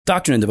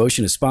Doctrine and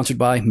Devotion is sponsored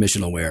by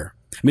Missionalware.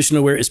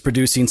 Missionalware is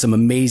producing some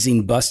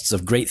amazing busts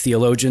of great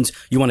theologians.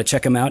 You want to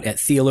check them out at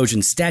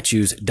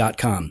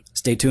theologianstatues.com.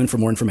 Stay tuned for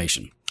more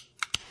information.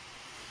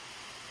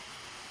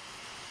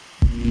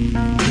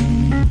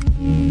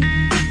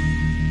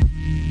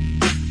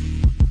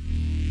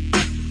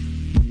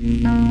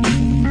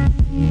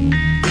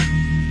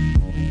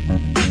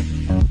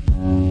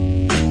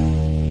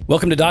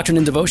 Welcome to Doctrine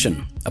and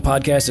Devotion, a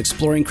podcast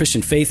exploring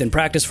Christian faith and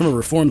practice from a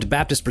Reformed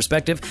Baptist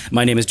perspective.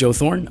 My name is Joe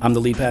Thorne. I'm the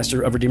lead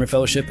pastor of Redeemer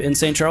Fellowship in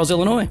St. Charles,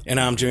 Illinois. And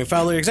I'm Jimmy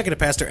Fowler, executive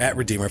pastor at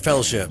Redeemer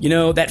Fellowship. You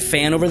know, that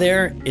fan over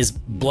there is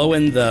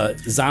blowing the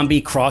zombie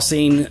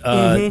crossing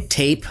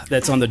tape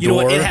that's on the door. You know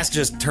what? It has to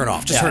just turn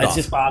off. Turn it off. It's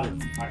just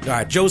bothering. All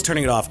right, Joe's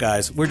turning it off,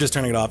 guys. We're just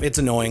turning it off. It's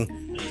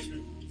annoying.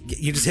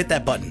 You just hit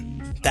that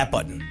button. That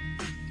button.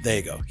 There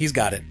you go. He's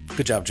got it.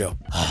 Good job, Joe.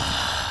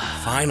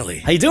 Finally.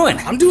 How you doing?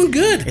 I'm doing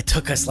good. It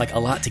took us like a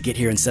lot to get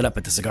here and set up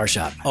at the cigar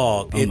shop.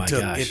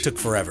 It took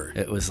forever.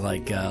 It was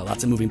like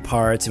lots of moving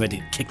parts. We had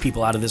to kick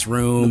people out of this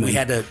room. We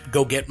had to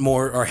go get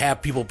more or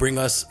have people bring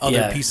us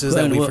other pieces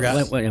that we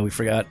forgot. We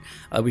forgot.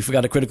 We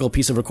forgot a critical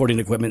piece of recording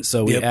equipment,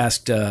 so we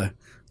asked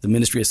the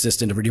ministry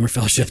assistant of Redeemer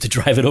Fellowship to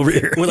drive it over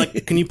here. We're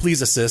like, can you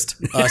please assist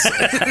us?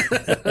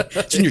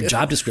 It's in your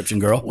job description,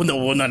 girl. Well,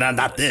 no,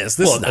 not this.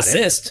 This is not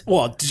assist. It.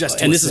 Well, just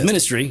to and assist. This is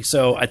ministry,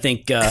 so I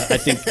think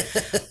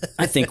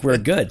we're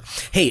good.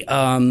 Hey,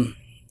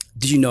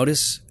 did you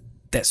notice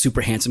that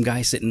super handsome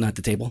guy sitting at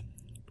the table?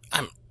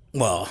 I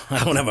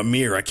don't have a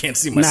mirror. I can't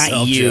see myself.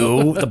 Not you,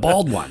 Joe. the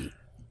bald one.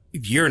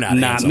 You're not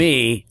handsome.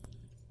 Me.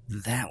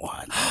 That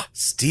one.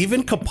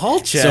 Stephen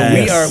Kopalchik.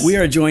 So we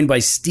are joined by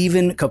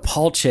Stephen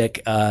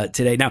Kopalchik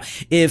today. Now,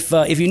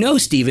 if you know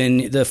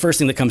Stephen, the first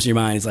thing that comes to your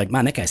mind is like,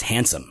 man, that guy's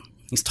handsome.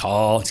 He's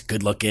tall, he's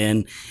good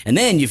looking. And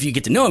then if you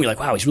get to know him, you're like,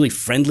 wow, he's really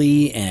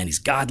friendly and he's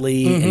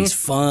godly and he's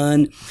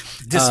fun.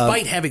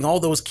 Despite having all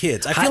those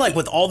kids. I feel like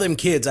with all them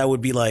kids, I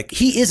would be like,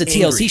 he is a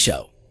angry. TLC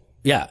show.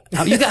 Yeah.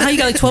 How you got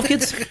like 12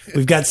 kids?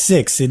 We've got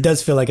 6. It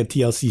does feel like a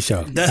TLC show.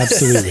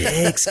 Absolutely.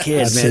 6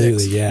 kids,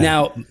 Absolutely, man. yeah.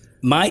 Now,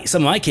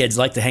 some of my kids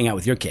like to hang out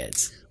with your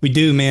kids. We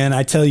do, man.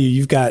 I tell you,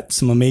 you've got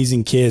some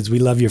amazing kids. We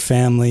love your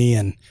family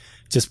and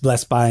just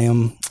blessed by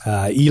them.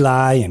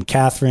 Eli and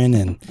Catherine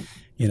and,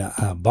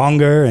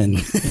 Bonger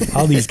and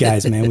all these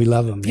guys, man. We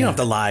love them. You don't have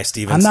to lie,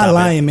 Stephen. I'm not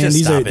lying, man.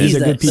 These are good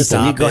people.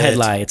 Listen, you go ahead,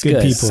 lie. It's good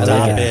good. people.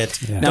 Stop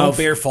it. Yeah. Don't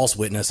bear false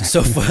witness.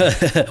 So,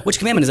 which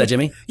commandment is that,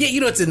 Jimmy? Yeah,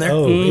 it's in there.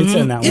 Oh, it's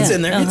in that one. It's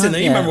in there. It's in there.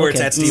 You remember where it's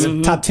at,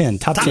 Stephen? Top 10.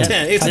 Top 10.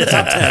 It's in the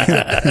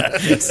top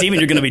 10. Stephen,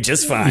 you're going to be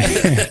just fine.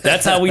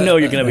 That's how we know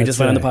you're going to be just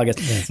fine on the podcast.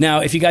 Yes. Now,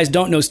 if you guys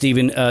don't know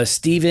Stephen,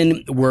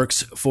 Stephen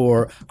works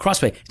for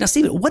Crossway. Now,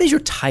 Stephen, what is your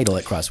title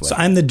at Crossway? So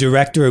I'm the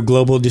director of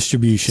global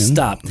distribution.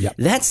 Stop. Yep.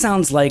 That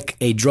sounds like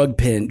a drug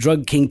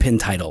kingpin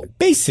title.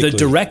 Basically. The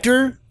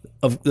director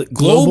of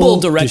global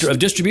director of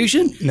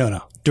distribution?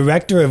 No.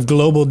 Director of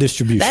global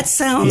distribution. That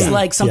sounds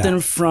like something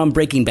from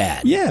Breaking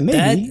Bad. Yeah,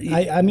 maybe.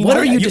 What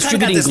are you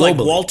distributing this globally?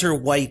 like Walter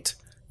White,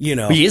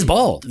 He is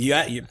bald.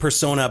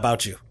 persona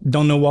about you.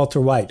 Don't know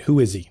Walter White. Who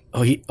is he?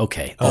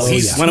 Okay.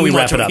 He's Why don't we too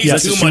wrap much it up? of-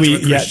 he's too much of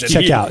a Christian.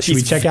 check out. Should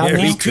we check out now?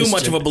 He's too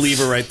much of a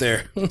believer right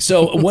there.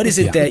 So what is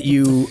it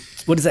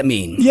what does that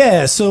mean?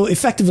 Yeah, so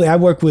effectively, I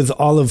work with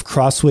all of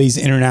Crossway's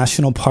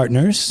international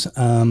partners.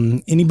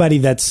 Anybody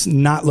that's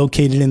not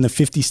located in the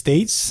 50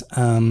 states,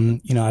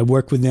 I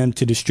work with them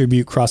to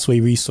distribute Crossway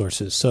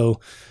resources. So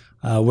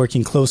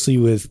working closely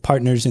with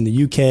partners in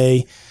the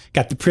UK.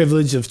 Got the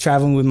privilege of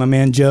traveling with my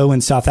man Joe in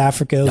South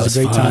Africa. It was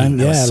a great time.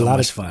 That was Yeah, so a lot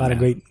much of fun, a lot of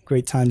man.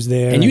 great times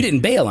there. And you didn't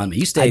bail on me.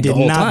 You stayed I did the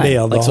whole time. not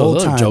bail the like whole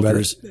those time,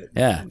 jokers. brother.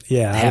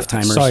 Yeah. I'm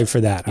Half-timers. sorry for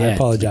that. I Yeah.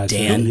 apologize.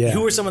 Dan. For that. Yeah.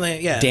 Who were some of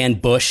the Dan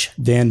Bush,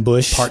 Dan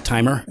Bush,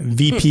 part-timer.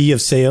 VP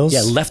of sales.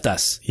 Yeah, left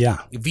us. Yeah.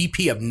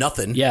 VP of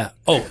nothing? Yeah.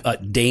 Oh,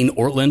 Dane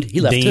Ortland. He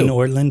left too. Dane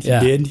Ortland,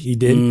 Yeah. he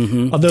did.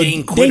 Although Dane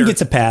Dane quitter.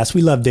 gets a pass.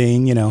 We love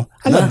Dane,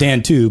 I love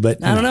Dan too,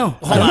 but I don't know.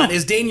 Hold on,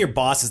 is Dane your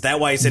boss? Is that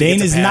why he said Dane he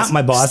gets is a pass? not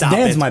my boss. Stop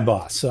Dan's it. my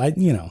boss. So All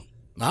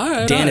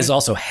right, Dan is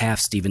also half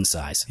Steven's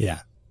size. yeah.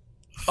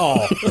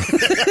 Oh,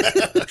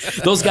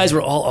 Those guys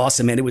were all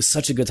awesome, man. It was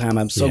such a good time.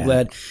 I'm so Yeah.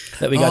 glad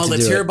that we got to do it.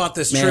 let's hear about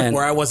this trip Man.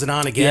 where I wasn't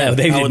on again. Yeah,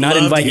 they I did would not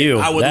love invite to hear- you.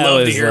 I would That love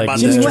to was hear like about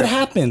the- this Jimmy, trip. what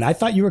happened? I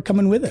thought you were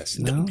coming with us.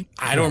 No.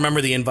 I don't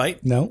remember the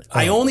invite. No?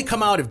 I only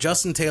come out if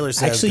Justin Taylor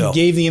says I actually go.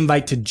 gave the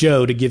invite to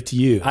Joe to give to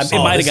you. It might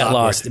have this got awkward.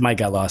 lost. It might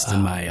got lost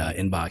in my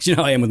inbox. You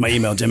know how I am with my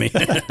email, Jimmy.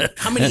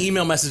 How many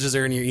email messages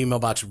are in your email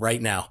box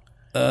right now?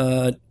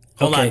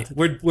 Hold okay.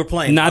 on, we're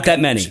playing. Not Okay.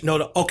 that many.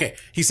 No. Okay,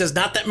 he says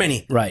not that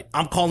many. Right.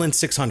 I'm calling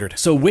 600.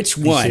 So which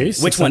one?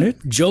 serious? Which one?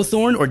 600? Joe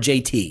Thorne or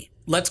JT?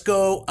 Let's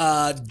go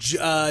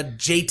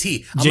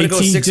JT. I'm gonna go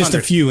JT, 600. just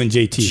a few in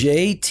JT.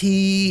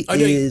 JT Oh,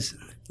 no, is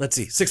Let's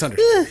see, 600.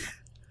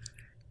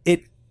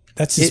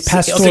 That's his it's-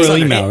 pastoral okay, so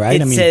email,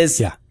 right? It says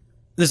yeah.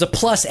 there's a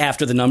plus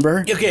after the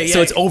number. Okay, yeah.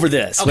 So it's over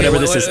this. Okay, whatever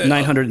wait, this wait, is, wait.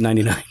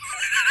 999.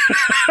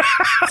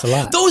 That's a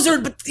lot. Those are,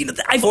 but,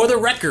 For the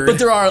record. but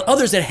there are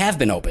others that have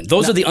been opened.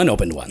 Those are the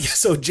unopened ones.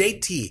 So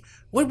JT,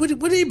 what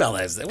email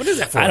is that? What is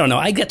that for? I don't know.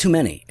 I get too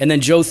many. And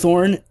then Joe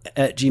Thorne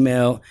at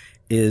Gmail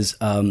is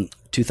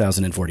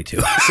 2042.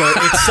 So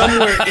it's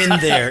somewhere in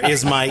there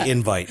is my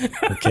invite.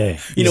 Okay.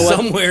 You know what?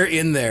 Somewhere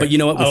in there. But you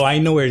know what? Oh, I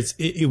know where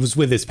it was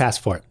with his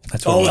passport.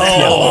 That's what. Oh, it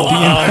was.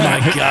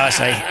 my gosh!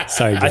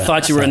 Sorry, I Jeff.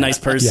 thought you were a nice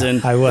person.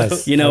 Yeah, I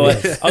was. You know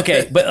what?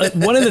 Okay, but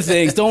one of the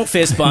things, don't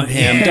fist bump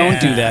him. Don't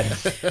do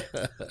that.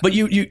 But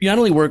you not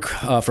only work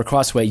for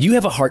Crossway, you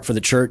have a heart for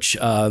the church.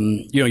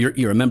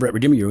 You're a member at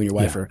Redeemer. You and your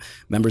wife are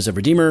members of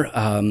Redeemer.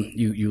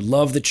 You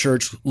love the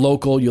church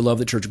local. You love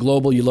the church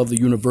global. You love the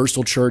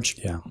universal church.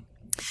 Yeah.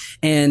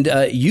 And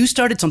you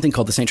started something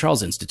called the St.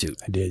 Charles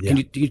Institute. I did, yeah.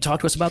 Can you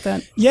talk to us about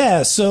that?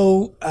 Yeah.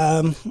 So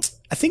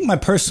I think my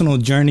personal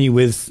journey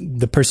with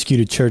the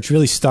persecuted church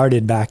really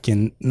started back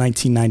in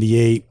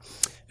 1998.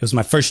 It was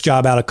my first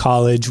job out of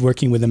college,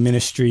 working with a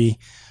ministry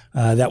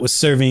that was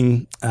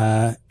serving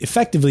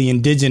effectively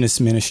indigenous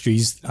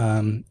ministries,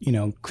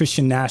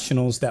 Christian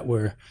nationals that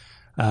were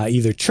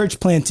either church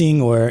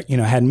planting or,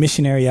 had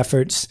missionary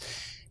efforts.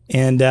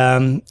 And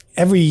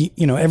every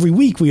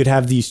week we would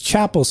have these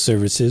chapel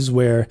services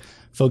where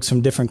folks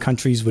from different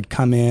countries would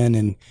come in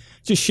and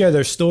just share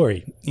their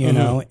story, you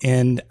know.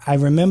 And I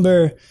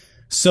remember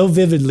so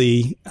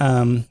vividly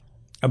a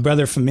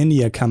brother from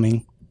India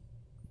coming,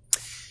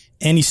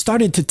 and he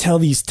started to tell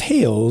these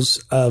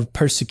tales of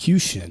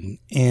persecution.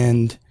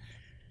 And,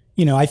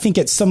 I think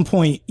at some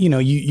point,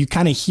 you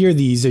kind of hear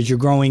these as you're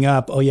growing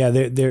up. Oh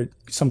yeah,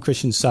 some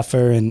Christians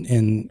suffer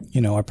and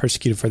are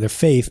persecuted for their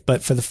faith.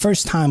 But for the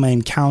first time, I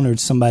encountered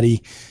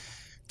somebody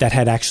that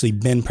had actually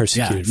been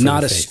persecuted for not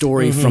their a faith.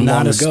 story from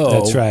long ago.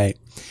 That's right.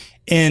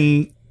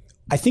 And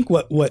I think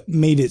what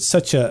made it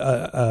such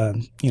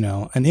an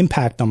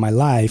impact on my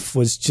life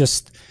was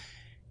just,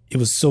 it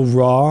was so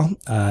raw.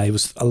 It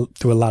was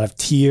through a lot of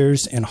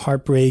tears and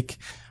heartbreak.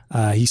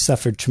 He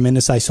suffered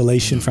tremendous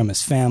isolation from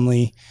his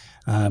family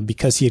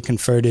because he had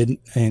converted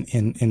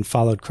and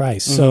followed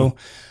Christ. So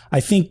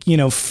I think,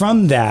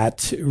 from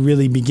that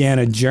really began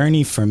a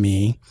journey for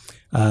me,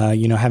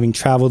 having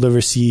traveled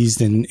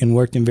overseas and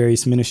worked in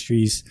various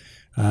ministries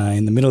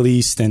in the Middle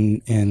East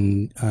and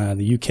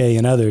the UK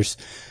and others.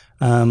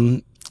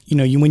 When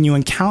you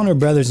encounter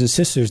brothers and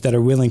sisters that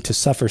are willing to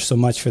suffer so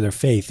much for their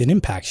faith, it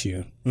impacts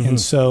you.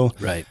 And so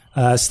Right.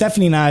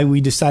 Stephanie and I,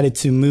 we decided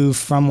to move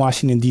from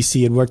Washington,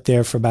 D.C. Had worked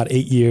there for about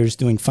 8 years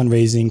doing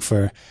fundraising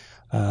for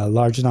a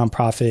large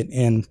nonprofit,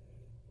 and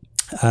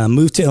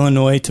moved to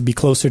Illinois to be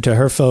closer to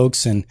her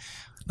folks. And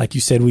like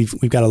you said,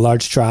 we've got a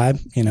large tribe,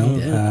 and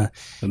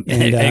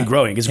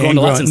growing. It's grown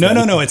a lot since No,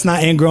 then. no, it's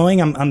not and growing.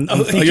 I'm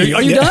thinking,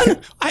 are you done?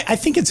 I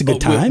think it's a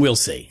good time. We'll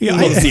see. Yeah,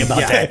 We'll see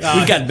about that.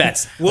 We've got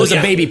bets. There's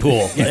a baby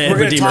pool. We're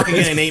going to talk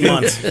again in 8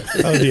 months.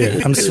 Oh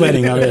dear, I'm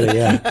sweating already.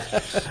 Yeah.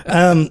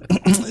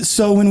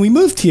 So when we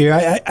moved here,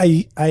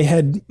 I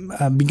had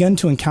begun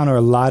to encounter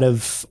a lot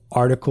of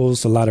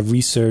articles, a lot of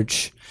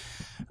research,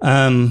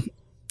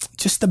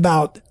 just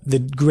about the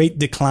great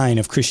decline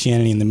of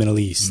Christianity in the Middle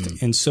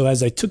East. And so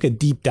as I took a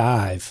deep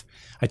dive,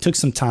 I took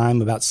some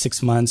time, about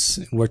 6 months,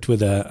 worked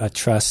with a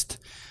trust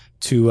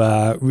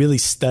to really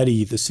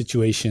study the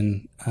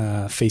situation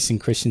facing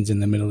Christians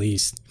in the Middle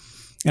East.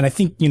 And I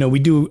think, we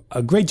do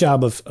a great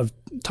job of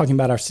talking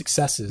about our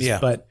successes. Yeah.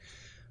 But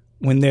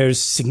when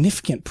there's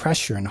significant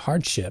pressure and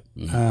hardship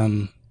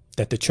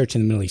that the church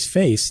in the Middle East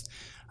faced,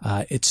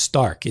 it's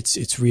stark.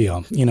 It's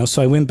real.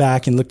 So I went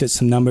back and looked at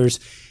some numbers,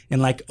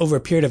 and like over a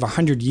period of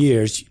 100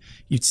 years,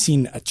 you'd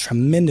seen a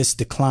tremendous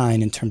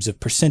decline in terms of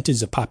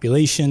percentage of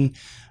population,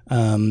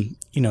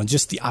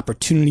 just the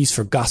opportunities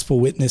for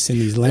gospel witness in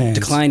these lands.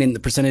 Decline in the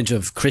percentage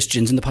of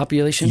Christians in the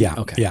population? Yeah.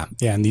 Okay.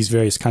 Yeah. In these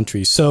various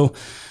countries. So,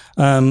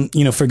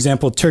 for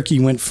example, Turkey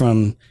went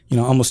from,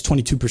 almost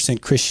 22%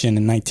 Christian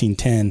in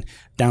 1910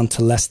 down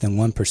to less than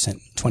 1% in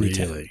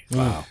 2010. Really?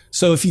 Wow.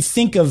 So if you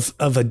think of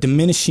a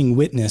diminishing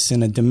witness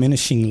and a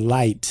diminishing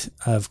light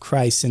of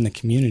Christ in the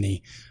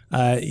community,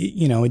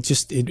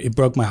 it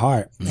broke my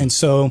heart. And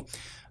so,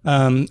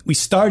 we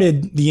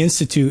started the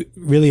Institute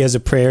really as a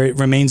prayer. It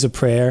remains a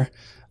prayer.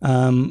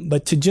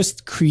 But to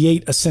just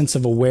create a sense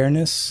of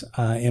awareness,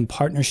 and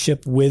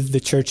partnership with the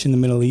church in the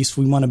Middle East.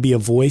 We want to be a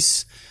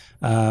voice.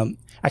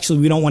 Actually,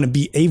 we don't want to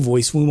be a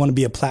voice. We want to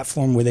be a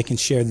platform where they can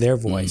share their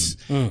voice.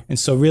 And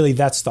so really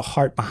that's the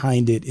heart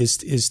behind it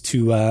is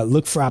to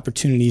look for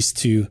opportunities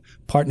to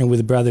partner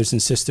with brothers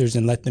and sisters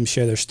and let them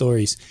share their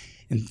stories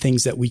and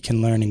things that we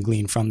can learn and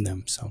glean from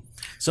them. So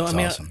I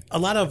mean, awesome. a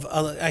lot of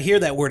I hear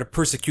that word of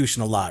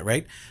persecution a lot,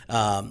 right?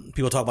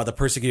 People talk about the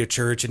persecuted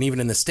church, and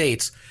even in the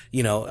States,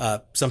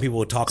 some people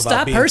would talk about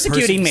Stop being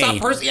persecuting me.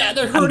 Yeah,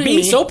 they're I'm hurting being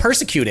me. so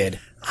persecuted.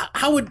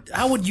 How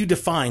would you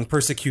define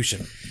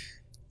persecution?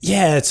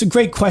 Yeah, it's a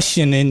great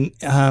question. And,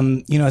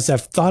 as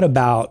I've thought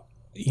about,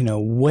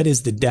 what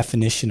is the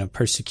definition of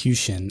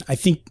persecution? I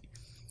think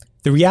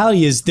the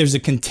reality is there's a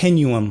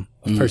continuum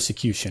of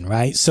persecution,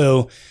 right?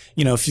 So,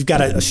 if you've got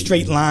a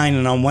straight line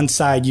and on one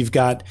side you've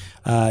got,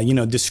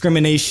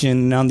 discrimination,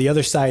 and on the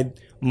other side,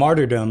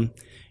 martyrdom,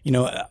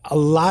 a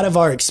lot of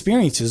our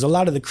experiences, a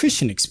lot of the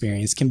Christian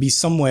experience can be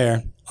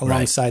somewhere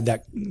alongside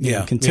that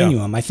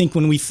continuum. I think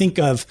when we think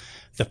of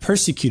the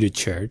persecuted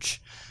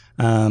church,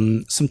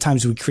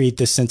 sometimes we create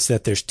this sense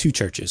that there's two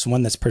churches,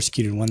 one that's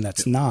persecuted, one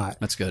that's not.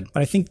 That's good.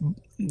 But I think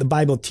the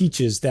Bible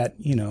teaches that,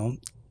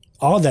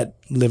 all that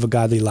live a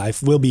godly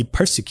life will be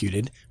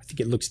persecuted. I think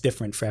it looks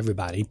different for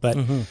everybody. But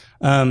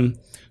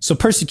so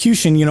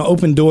persecution,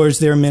 Open Doors,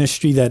 they're a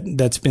ministry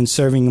that's been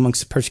serving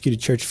amongst the persecuted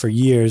church for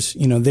years.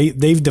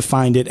 They've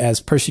defined it as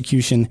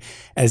persecution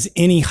as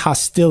any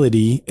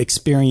hostility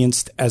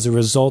experienced as a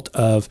result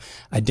of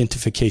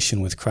identification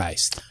with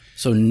Christ.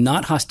 So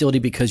not hostility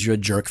because you're a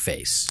jerk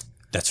face.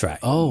 That's right.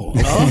 Oh.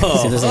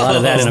 See, there's a lot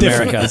of that in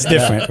America. It's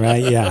different,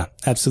 right? Yeah,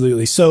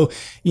 absolutely. So,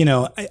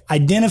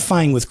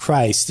 identifying with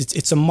Christ,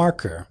 it's a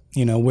marker,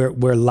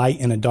 we're light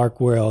in a dark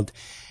world.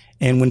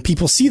 And when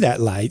people see that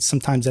light,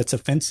 sometimes that's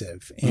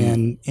offensive.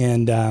 And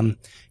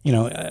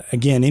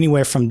again,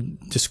 anywhere from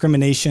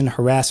discrimination,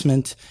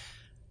 harassment,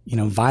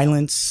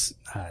 violence,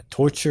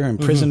 torture,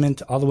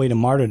 imprisonment, all the way to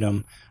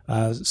martyrdom,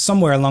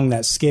 somewhere along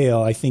that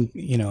scale, I think,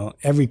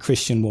 every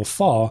Christian will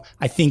fall.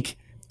 I think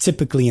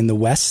typically in the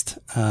West,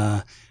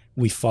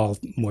 we fall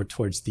more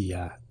towards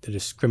the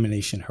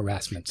discrimination,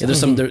 harassment. Yeah,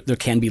 there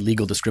can be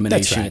legal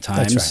discrimination at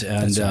times,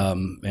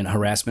 and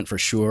harassment for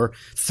sure.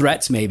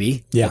 Threats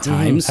maybe at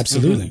times,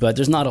 absolutely. But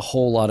there's not a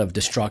whole lot of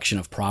destruction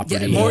of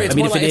property. Yeah, it's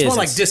more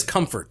like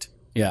discomfort.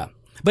 Yeah,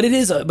 but it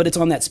is. But it's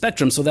on that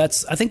spectrum. So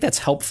I think that's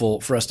helpful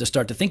for us to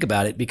start to think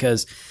about it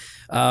because,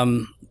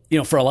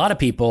 for a lot of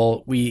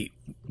people, we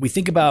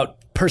think about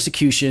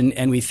persecution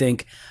and we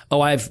think,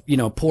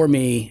 poor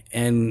me,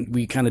 and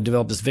we kind of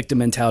develop this victim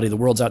mentality, the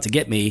world's out to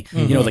get me,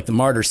 like the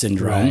martyr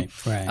syndrome,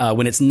 right.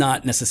 When it's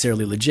not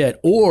necessarily legit.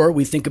 Or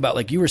we think about,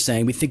 like you were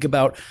saying, we think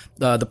about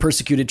the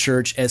persecuted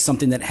church as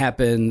something that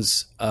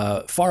happens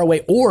far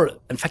away. Or,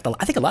 in fact,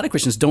 I think a lot of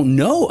Christians don't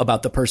know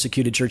about the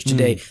persecuted church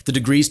today, the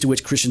degrees to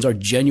which Christians are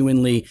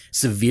genuinely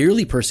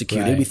severely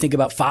persecuted. Right. We think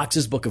about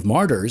Fox's Book of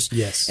Martyrs,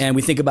 yes, and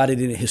we think about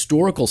it in a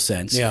historical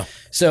sense. Yeah.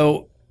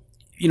 So,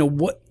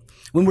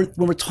 when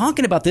we're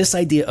talking about this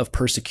idea of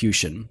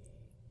persecution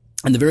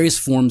and the various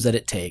forms that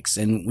it takes,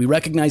 and we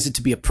recognize it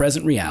to be a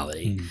present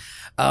reality,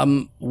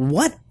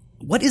 what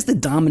is the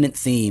dominant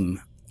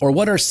theme, or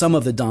what are some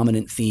of the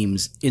dominant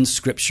themes in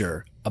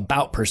Scripture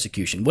about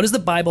persecution? What does the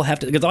Bible have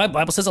to? Because the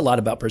Bible says a lot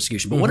about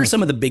persecution, but what are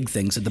some of the big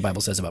things that the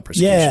Bible says about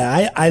persecution?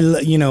 Yeah,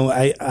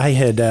 I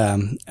had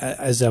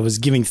as I was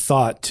giving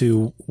thought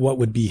to what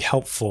would be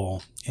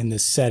helpful in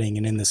this setting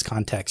and in this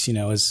context,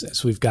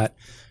 as we've got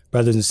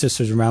brothers and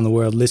sisters around the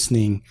world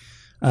listening,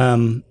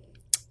 I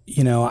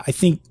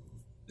think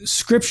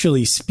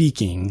scripturally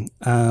speaking,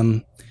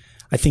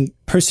 I think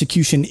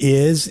persecution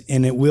is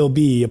and it will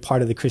be a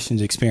part of the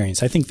Christian's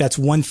experience. I think that's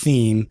one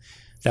theme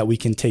that we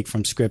can take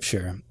from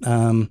Scripture.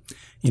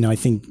 I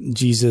think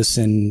Jesus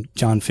in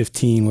John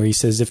 15, where he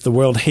says, if the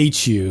world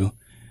hates you,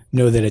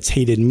 know that it's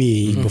hated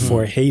me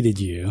before it hated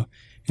you.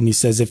 And he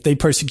says, if they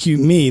persecute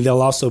me,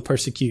 they'll also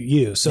persecute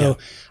you. So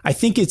I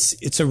think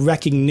it's a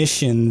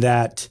recognition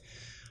that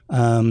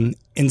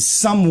in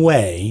some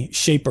way,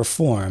 shape, or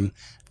form,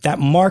 that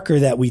marker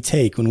that we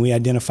take when we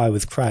identify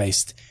with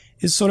Christ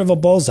is sort of a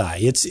bullseye.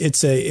 It's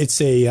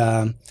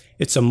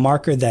a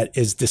marker that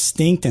is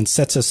distinct and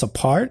sets us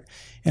apart,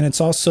 and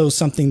it's also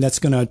something that's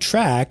going to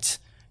attract,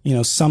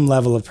 some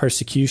level of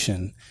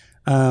persecution.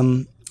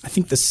 I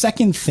think the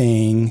second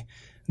thing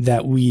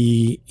that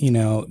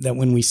that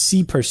when we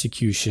see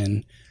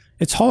persecution,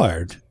 it's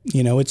hard.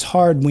 It's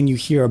hard when you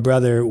hear a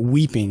brother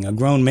weeping, a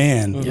grown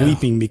man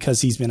weeping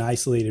because he's been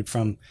isolated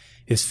from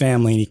his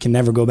family and he can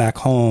never go back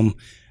home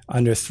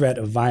under threat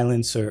of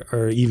violence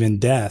or even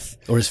death.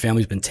 Or his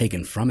family's been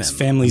taken from him. His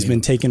family's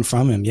been taken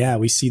from him. Yeah,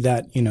 we see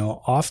that,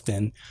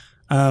 often.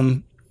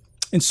 And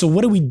so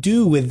what do we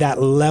do with that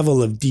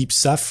level of deep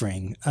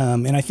suffering?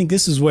 And I think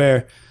this is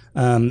where,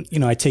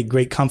 I take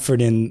great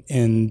comfort in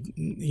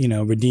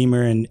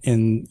Redeemer and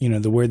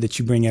the word that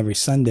you bring every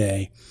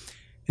Sunday,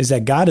 is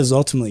that God is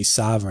ultimately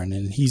sovereign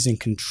and he's in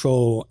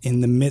control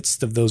in the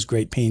midst of those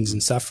great pains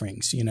and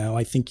sufferings.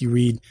 I think you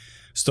read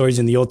stories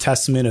in the Old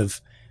Testament of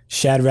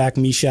Shadrach,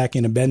 Meshach,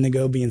 and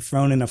Abednego being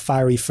thrown in a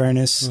fiery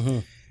furnace.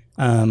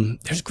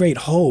 There's great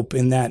hope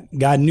in that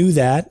God knew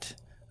that,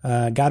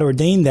 God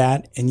ordained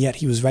that, and yet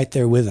he was right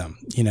there with them,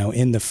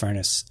 in the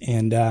furnace.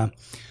 And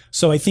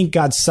so I think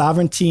God's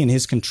sovereignty and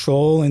his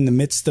control in the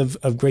midst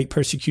of great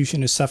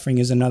persecution and suffering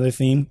is another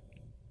theme.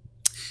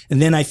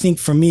 And then I think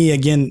for me,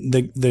 again,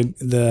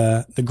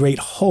 the great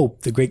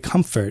hope, the great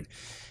comfort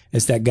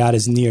is that God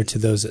is near to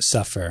those that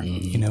suffer.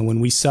 When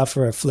we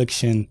suffer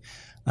affliction,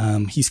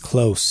 he's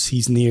close,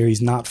 he's near,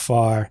 he's not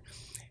far.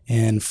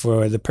 And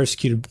for the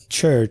persecuted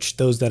church,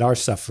 those that are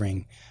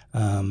suffering,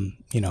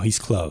 he's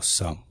close.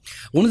 So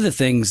one of the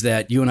things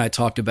that you and I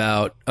talked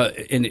about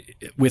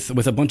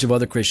with a bunch of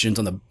other Christians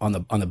on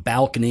the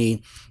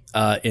balcony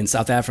in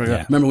South Africa.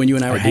 Yeah. Remember when you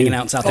and I were hanging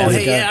out in South Africa?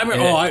 Hey, yeah, I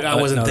remember. I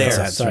wasn't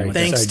there. Sorry.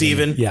 Thanks,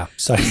 Stephen. Yeah,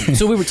 sorry.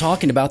 So we were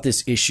talking about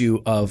this issue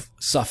of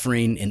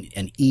suffering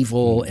and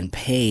evil and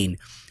pain.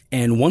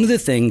 And one of the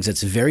things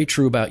that's very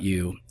true about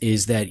you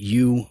is that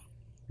you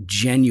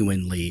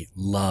genuinely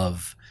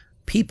love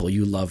people.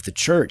 You love the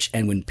church.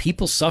 And when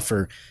people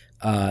suffer,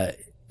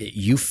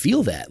 you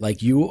feel that,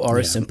 like you are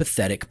a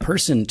sympathetic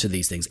person to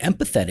these things,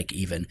 empathetic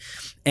even.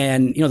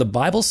 And, the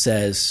Bible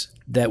says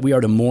that we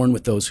are to mourn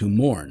with those who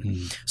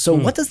mourn. So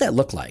what does that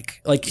look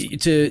like? Like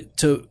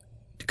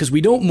because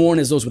we don't mourn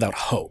as those without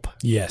hope.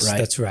 Yes, right?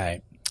 That's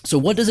right. So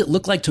what does it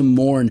look like to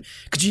mourn?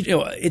 Because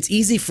it's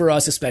easy for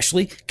us,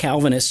 especially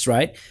Calvinists,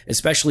 right?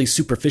 Especially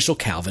superficial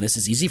Calvinists.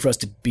 It's easy for us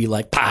to be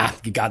like,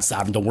 God's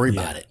sovereign. Don't worry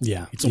about it.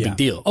 Yeah. It's no big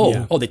deal.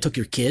 They took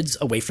your kids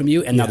away from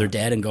you and now they're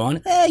dead and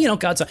gone.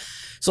 God's sovereign.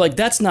 So like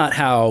that's not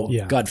how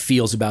God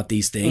feels about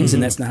these things,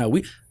 and that's not how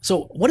we.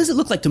 So what does it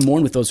look like to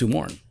mourn with those who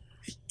mourn?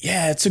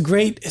 Yeah, it's a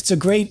great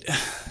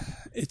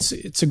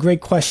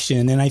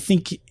question, and I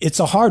think it's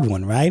a hard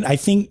one, right? I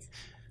think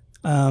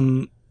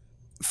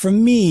for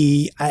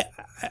me,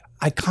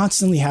 I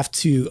constantly have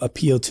to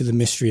appeal to the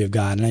mystery of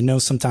God, and I know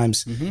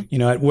sometimes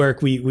at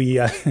work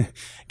we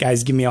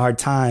guys give me a hard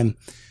time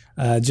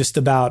just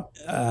about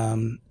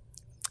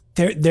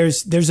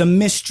there's a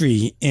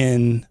mystery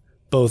in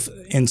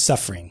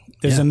suffering.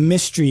 There's a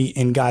mystery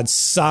in God's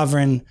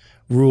sovereign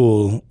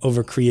rule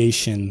over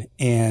creation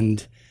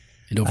and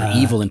over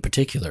evil in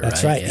particular.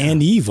 That's right.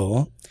 And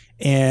evil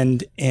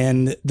and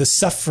the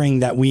suffering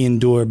that we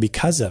endure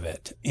because of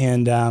it.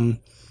 And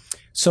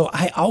so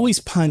I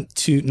always I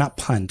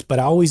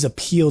always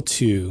appeal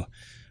to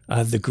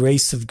the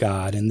grace of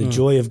God and the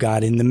joy of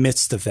God in the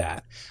midst of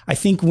that. I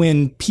think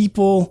when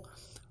people,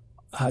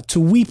 to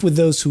weep with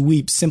those who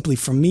weep simply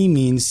for me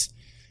means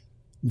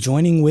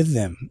joining with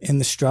them in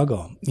the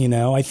struggle.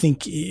 I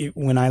think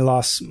when I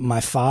lost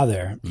my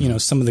father,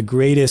 some of the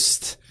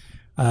greatest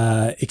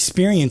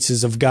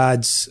experiences of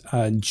God's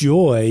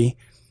joy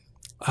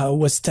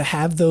was to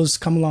have those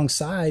come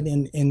alongside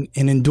and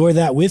endure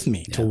that with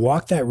me, to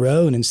walk that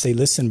road and say,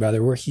 listen,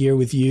 brother, we're here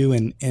with you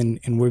and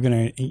we're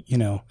going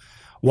to,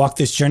 walk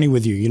this journey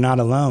with you. You're not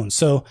alone.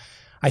 So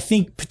I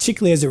think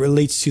particularly as it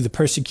relates to the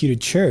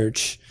persecuted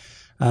church,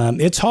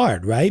 it's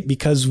hard, right?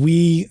 Because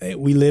we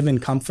live in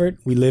comfort.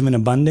 We live in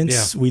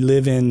abundance. We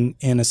live in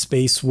a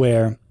space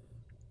where,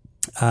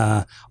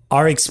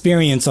 our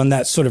experience on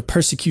that sort of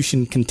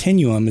persecution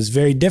continuum is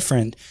very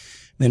different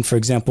than, for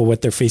example,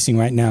 what they're facing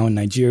right now in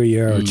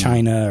Nigeria or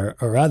China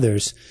or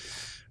others.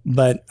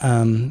 But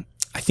I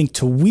think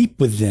to weep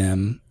with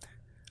them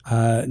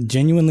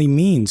genuinely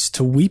means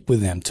to weep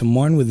with them, to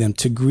mourn with them,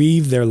 to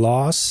grieve their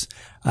loss,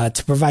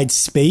 to provide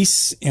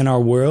space in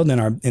our world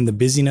and in the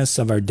busyness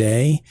of our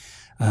day,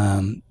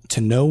 to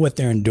know what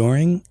they're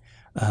enduring,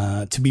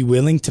 to be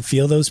willing to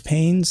feel those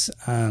pains.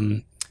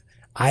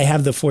 I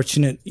have the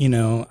fortunate,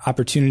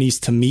 opportunities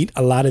to meet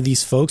a lot of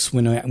these folks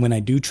when I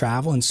do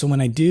travel. And so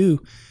when I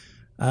do,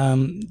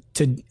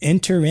 to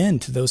enter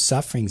into those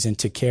sufferings and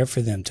to care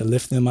for them, to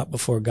lift them up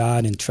before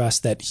God and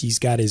trust that He's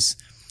got His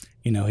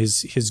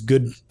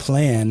good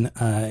plan,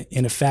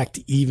 in effect,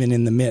 even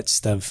in the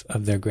midst of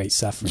their great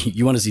suffering.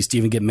 You want to see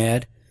Stephen get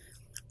mad?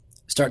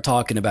 Start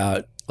talking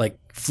about, like,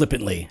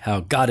 flippantly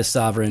how God is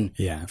sovereign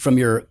from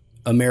your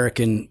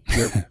American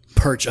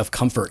perch of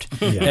comfort.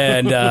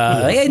 And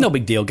hey, no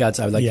big deal. God's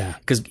sovereign.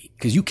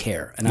 Because you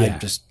care. And I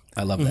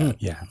love that.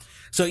 Yeah.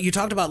 So you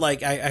talked about,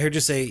 like, I heard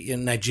you say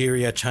in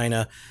Nigeria,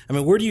 China. I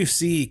mean, where do you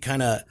see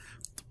kind of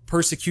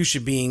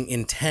persecution being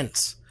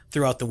intense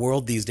throughout the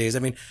world these days? I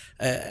mean,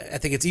 I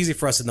think it's easy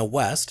for us in the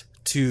West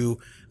to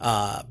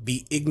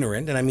be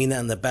ignorant, and I mean that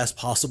in the best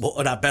possible,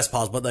 or not best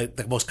possible, but like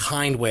the most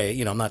kind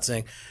way. I'm not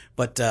saying,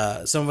 but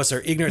some of us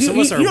are ignorant. Some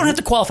of us are. You don't have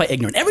to qualify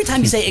ignorant. Every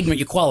time you say ignorant,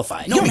 you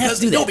qualify. You don't have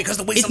to do that. No, because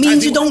the way it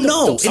means you don't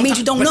know. It means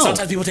you don't know.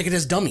 Sometimes people take it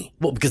as dummy.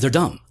 Well, because they're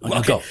dumb.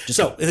 Okay. Go.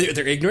 So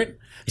they're ignorant.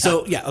 Yeah.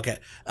 So okay.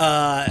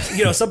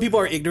 Some people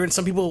are ignorant.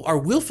 Some people are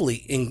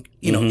willfully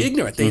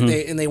ignorant.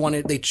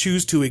 They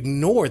choose to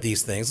ignore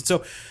these things. And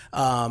so,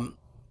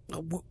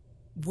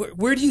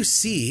 where do you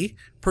see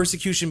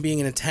persecution being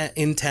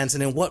intense,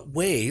 and in what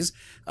ways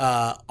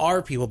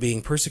are people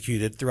being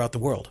persecuted throughout the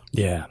world?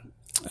 Yeah.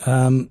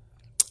 I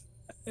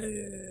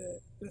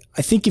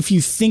think if you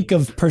think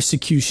of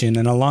persecution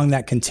and along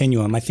that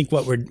continuum, I think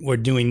what we're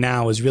doing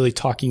now is really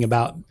talking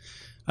about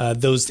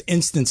those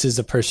instances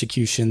of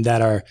persecution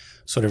that are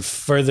sort of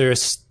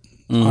furthest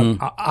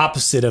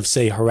opposite of,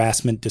 say,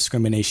 harassment,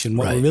 discrimination.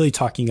 What we're really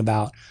talking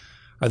about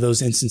are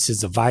those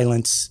instances of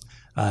violence,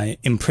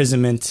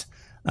 imprisonment,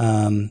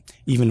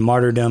 even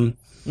martyrdom.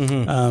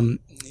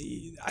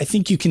 I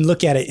think you can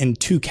look at it in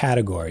two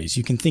categories.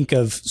 You can think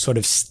of sort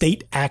of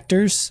state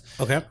actors.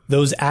 Okay.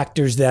 Those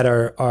actors that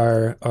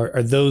are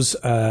those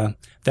that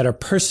are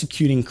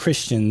persecuting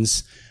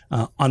Christians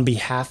on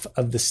behalf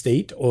of the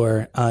state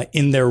or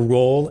in their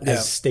role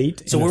as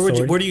state. So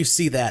where do you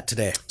see that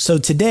today? So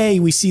today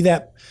we see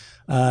that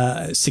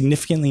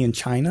significantly in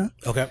China.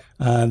 Okay.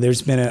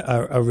 There's been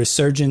a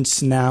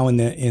resurgence now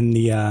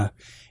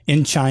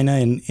in China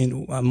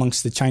and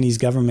amongst the Chinese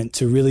government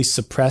to really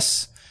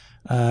suppress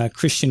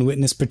Christian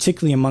witness,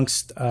 particularly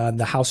amongst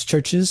the house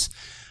churches.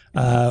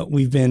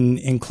 We've been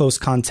in close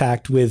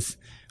contact with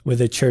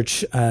a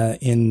church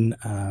in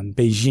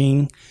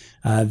Beijing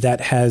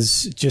that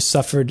has just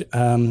suffered,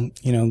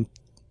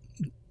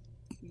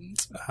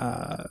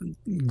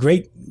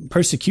 great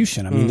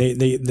persecution. I mean,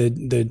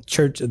 the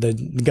church, the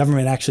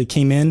government actually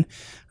came in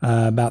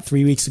about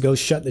 3 weeks ago,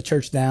 shut the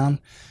church down,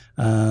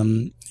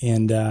 and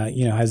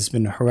has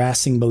been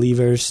harassing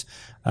believers,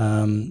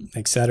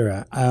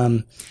 etc.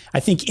 I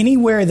think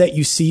anywhere that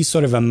you see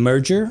sort of a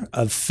merger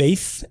of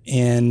faith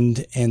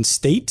and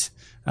state,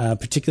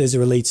 particularly as it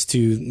relates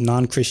to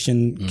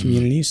non-Christian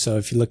communities. So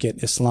if you look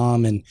at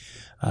Islam and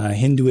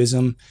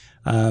Hinduism,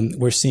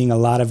 we're seeing a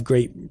lot of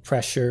great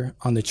pressure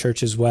on the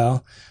church as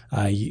well.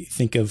 You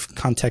think of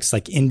contexts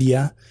like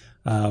India,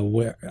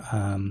 where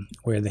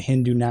the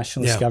Hindu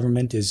nationalist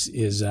government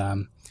is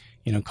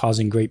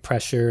causing great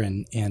pressure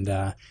and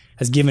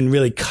has given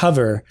really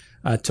cover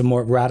to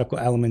more radical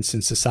elements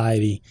in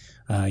society.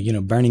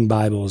 Burning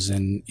Bibles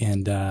and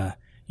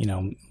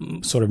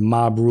sort of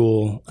mob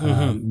rule,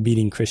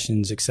 beating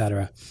Christians,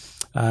 etc.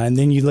 And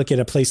then you look at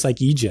a place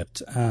like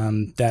Egypt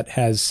that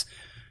has,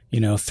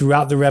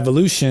 throughout the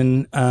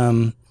revolution,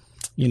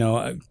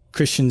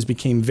 Christians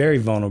became very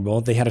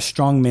vulnerable. They had a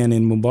strong man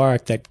in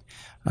Mubarak that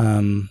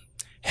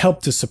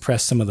helped to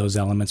suppress some of those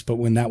elements. But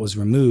when that was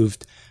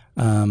removed,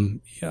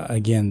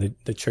 again,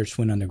 the church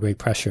went under great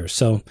pressure.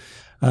 So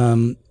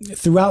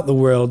throughout the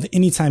world,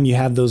 anytime you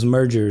have those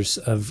mergers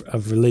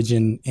of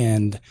religion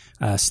and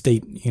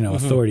state,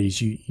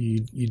 authorities,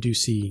 you do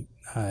see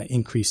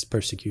increased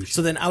persecution.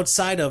 So then,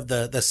 outside of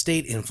the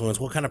state influence,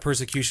 what kind of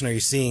persecution are you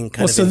seeing?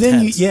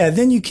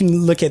 Then you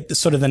can look at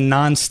sort of the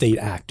non-state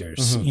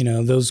actors.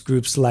 Those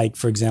groups like,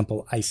 for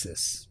example,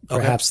 ISIS.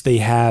 Perhaps they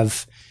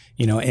have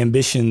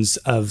ambitions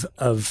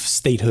of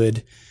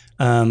statehood,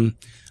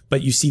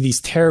 but you see these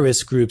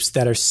terrorist groups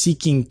that are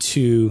seeking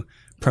to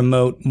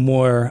promote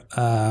more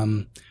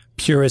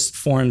purist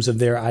forms of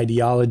their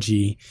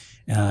ideology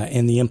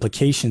and the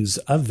implications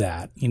of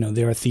that.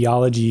 There are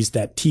theologies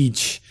that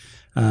teach,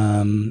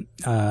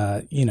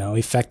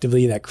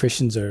 effectively that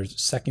Christians are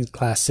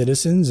second-class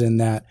citizens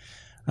and that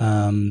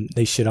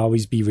they should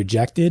always be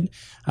rejected.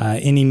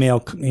 Any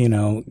male,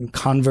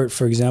 convert,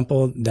 for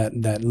example,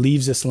 that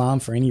leaves Islam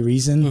for any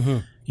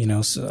reason.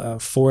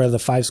 4 of the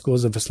 5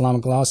 schools of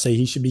Islamic law say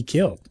he should be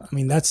killed. I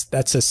mean,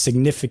 that's a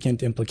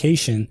significant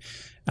implication.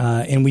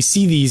 And we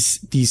see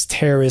these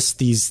terrorists,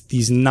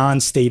 these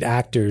non-state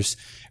actors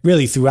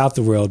really throughout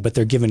the world, but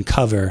they're given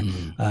cover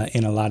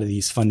in a lot of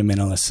these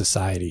fundamentalist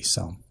societies.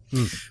 So,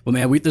 well,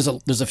 man,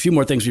 there's a few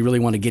more things we really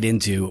want to get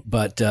into,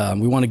 but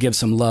we want to give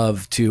some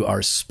love to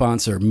our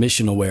sponsor,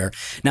 Missionaware.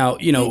 Now,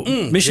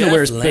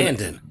 Missionaware is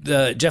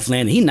Jeff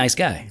Landon. He's a nice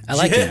guy. I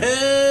like him.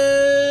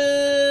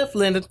 Jeff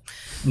Landon,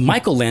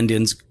 Michael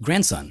Landon's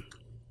grandson.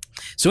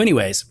 So,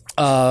 anyways.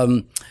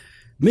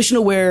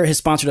 Missionaware has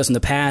sponsored us in the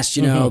past.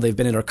 They've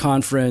been at our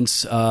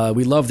conference.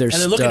 We love their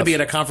stuff. And they're looking to be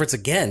at a conference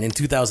again in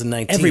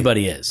 2019.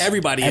 Everybody is.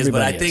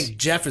 But I think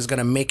Jeff is going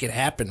to make it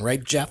happen,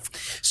 right, Jeff?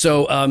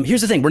 So here's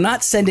the thing. We're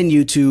not sending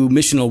you to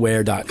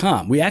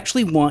missionaware.com. We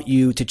actually want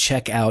you to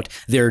check out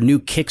their new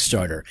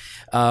Kickstarter.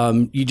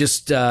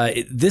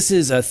 This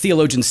is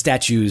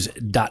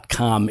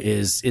theologianstatues.com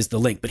is the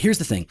link. But here's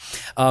the thing.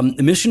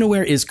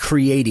 Missionaware is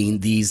creating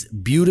these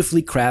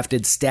beautifully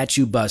crafted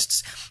statue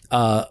busts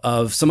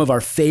of some of our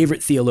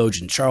favorite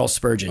theologians, Charles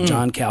Spurgeon,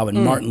 John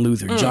Calvin, Martin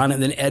Luther,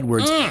 Jonathan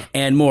Edwards,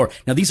 and more.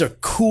 Now, these are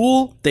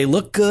cool, they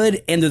look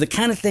good, and they're the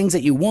kind of things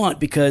that you want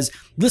because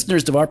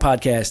listeners to our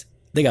podcast,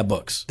 they got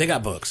books.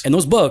 And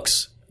those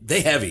books,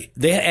 they heavy.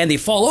 They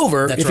fall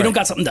over if you don't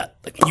got something to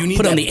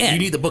put on the end. You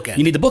need the bookend.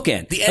 You need the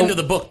bookend. The end of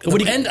the book. On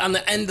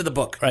the end of the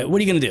book. Right. What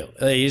are you going to do?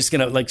 You're just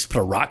going to put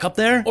a rock up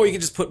there? Or you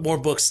can just put more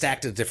books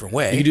stacked in a different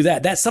way. You can do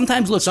that. That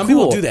sometimes looks cool. Some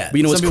people do that. But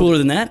you know what's cooler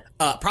than that?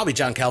 Probably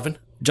John Calvin.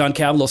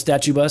 Little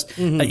statue bust.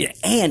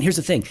 And here's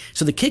the thing.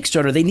 So the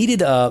Kickstarter, they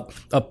needed a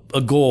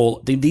goal.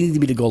 They needed to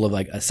meet a goal of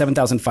like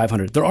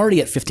 7,500. They're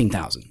already at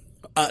 15,000.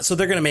 So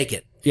they're going to make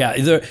it. Yeah.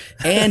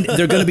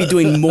 They're going to be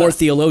doing more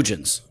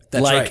theologians.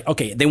 That's right.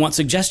 Okay, they want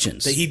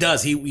suggestions. He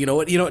does. You know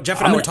what? Jeff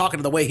and I were talking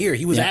on the way here.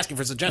 He was asking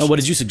for suggestions. What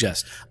did you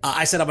suggest?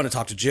 I said I'm going to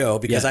talk to Joe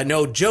because I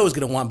know Joe's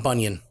going to want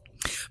Bunyan.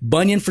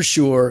 Bunyan for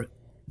sure.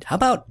 How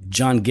about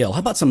John Gill? How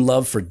about some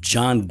love for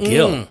John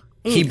Gill?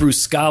 Hebrew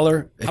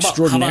scholar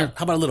extraordinaire.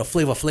 How about a little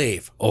Flavor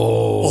Flav?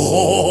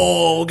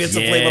 Get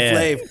some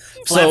Yeah.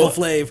 Flavor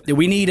Flav.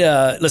 We need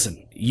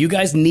listen, you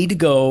guys need to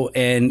go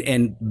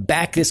and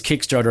back this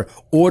Kickstarter,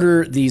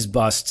 order these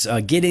busts,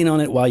 get in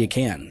on it while you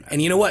can.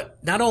 And you know what?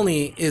 Not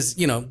only is,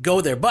 go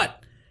there,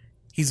 but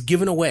he's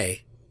given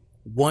away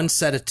 1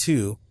 set of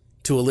 2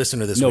 to a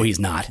listener this week. No, he's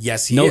not.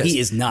 Yes, he is. No, he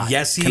is not.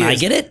 Yes, he is. Can I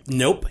get it?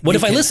 Nope. What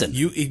if I listen?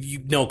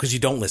 No, because you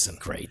don't listen.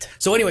 Great.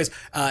 So anyways,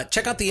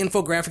 check out the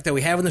infographic that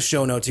we have in the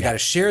show notes. You got to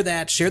share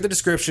that, share the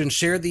description,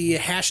 share the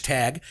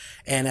hashtag,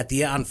 and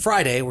on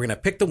Friday, we're going to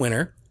pick the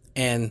winner,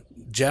 and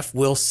Jeff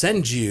will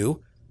send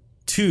you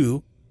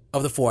 2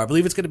 of the 4. I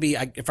believe it's going to be,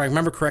 if I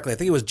remember correctly, I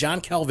think it was John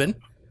Calvin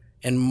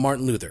and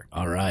Martin Luther.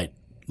 All right.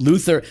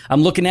 Luther,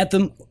 I'm looking at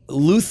them.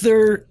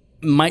 Luther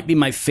might be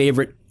my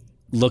favorite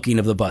looking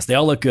of the bust. They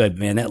all look good,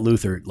 man. That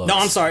Luther looks. No,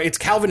 I'm sorry. It's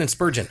Calvin and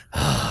Spurgeon.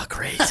 Oh, crap.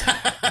 Great.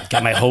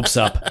 Got my hopes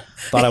up.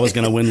 Thought I was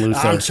going to win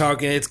Luther. I'm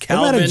talking. It's What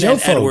Calvin about a and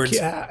Jofo? Edwards.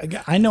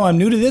 I know I'm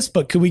new to this,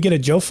 but could we get a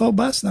Jofo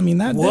bus? I mean,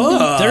 that.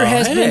 Whoa. There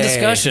has been Hey,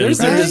 discussions.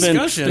 there's been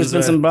There's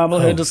been some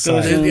bobblehead sorry.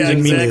 discussions. Yeah,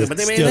 Didn't mean exactly. to But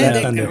they steal that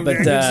made thunder.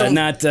 But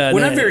not.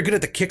 We're not very good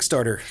at the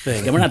Kickstarter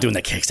thing. Yeah, we're not doing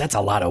the kicks. That's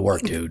a lot of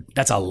work, dude.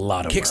 That's a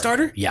lot of work.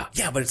 Kickstarter? Yeah.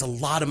 Yeah, but it's a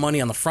lot of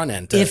money on the front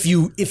end. If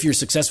you're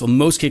successful,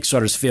 most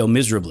Kickstarters fail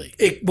miserably.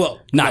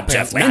 Not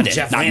Jeff Landon,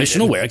 not Mission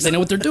Aware, because they know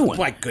what they're doing.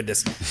 My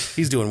goodness,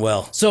 he's doing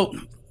well. So,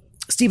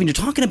 Stephen, you're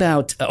talking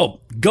about,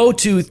 go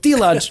to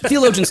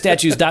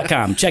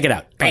theologianstatues.com. Check it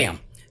out. Bam.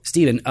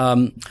 Stephen,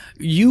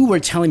 you were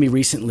telling me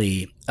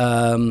recently,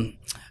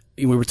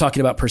 we were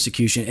talking about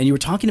persecution, and you were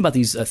talking about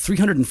these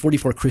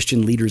 344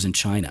 Christian leaders in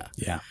China.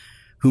 Yeah.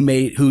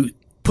 Who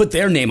put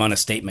their name on a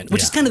statement,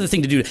 which is kind of the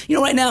thing to do. You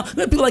know, right now,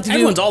 people like to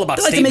Everyone's all about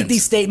they like to make statements.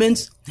 these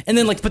statements and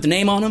then like to put the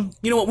name on them.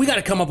 You know what? We got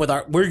to come up with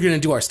we're going to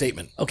do our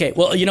statement. Okay,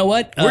 well, you know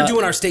what? We're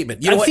doing our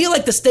statement. You know I what? feel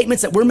like the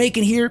statements that we're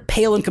making here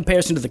pale in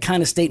comparison to the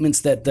kind of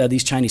statements that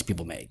these Chinese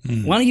people made.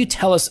 Why don't you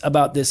tell us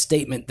about this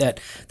statement that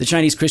the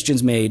Chinese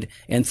Christians made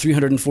and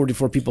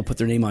 344 people put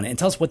their name on it, and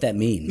tell us what that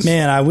means.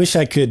 Man, I wish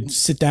I could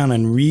sit down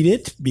and read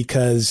it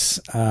because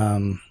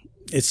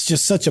it's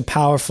just such a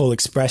powerful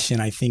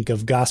expression, I think,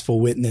 of gospel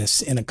witness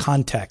in a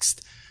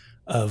context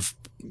of,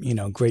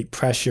 great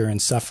pressure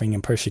and suffering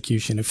and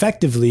persecution.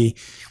 Effectively,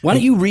 Why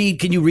don't you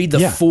read? Can you read the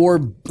Yeah.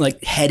 4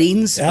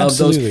 headings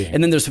Absolutely. of those?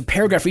 And then there's a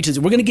paragraph for each of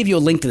those. We're going to give you a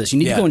link to this. You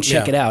need to go and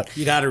check it out.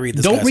 You gotta read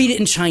this, Don't guys. read it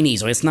in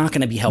Chinese, or it's not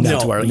going to be helpful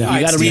to our. You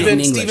got to read it in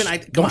English.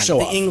 Steven, Don't show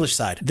the off. English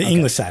side. the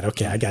English side.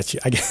 Okay, I got you.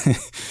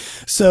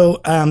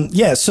 So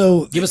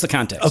Give us the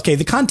context. okay,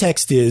 the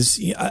context is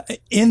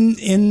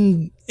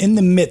in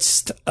the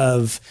midst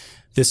of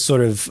this sort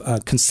of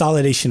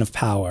consolidation of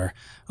power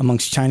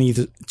amongst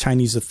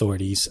Chinese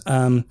authorities.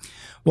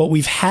 What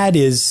we've had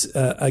is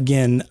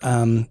again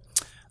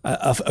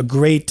a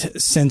great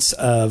sense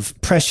of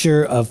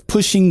pressure of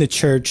pushing the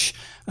church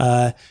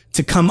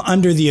to come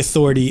under the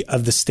authority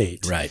of the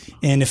state. Right.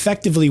 And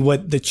effectively,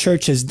 what the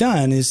church has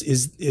done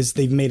is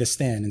they've made a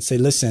stand and say,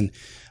 listen.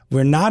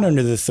 We're not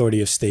under the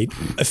authority of state.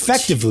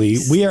 Effectively,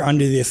 we are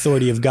under the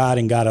authority of God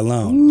and God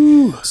alone.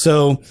 Ooh.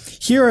 So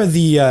here are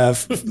the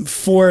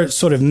 4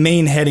 sort of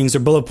main headings or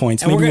bullet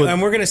points. And we're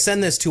going to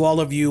send this to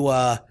all of you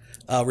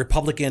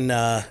Republican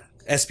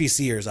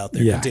SPCers out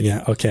there. Continue.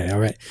 Yeah. Okay. All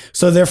right.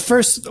 So their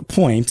first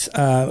point,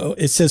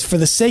 it says, for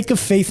the sake of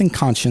faith and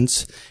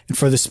conscience and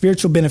for the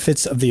spiritual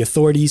benefits of the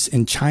authorities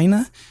in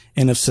China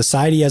and of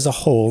society as a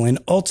whole, and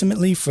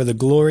ultimately for the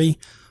glory,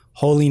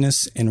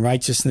 holiness, and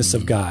righteousness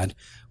of God,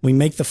 we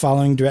make the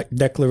following direct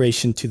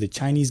declaration to the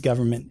Chinese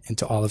government and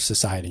to all of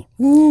society.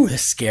 Ooh,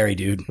 that's scary,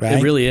 dude. Right?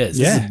 It really is.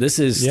 Yeah. This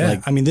is yeah.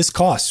 like. I mean, this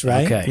costs,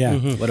 right? Okay. Yeah.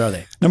 What are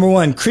they? Number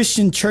 1,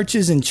 Christian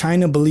churches in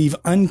China believe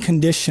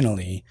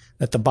unconditionally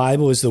that the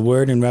Bible is the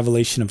word and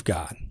revelation of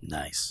God.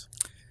 Nice.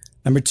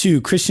 Number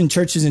 2, Christian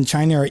churches in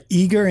China are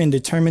eager and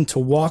determined to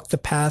walk the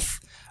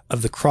path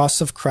of the cross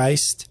of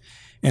Christ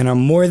and are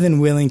more than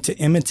willing to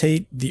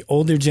imitate the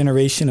older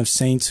generation of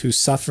saints who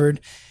suffered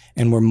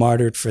and were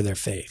martyred for their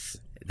faith.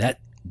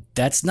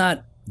 That's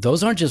not.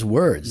 Those aren't just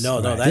words.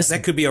 No,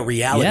 that could be a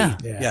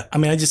reality. Yeah. I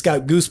mean, I just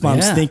got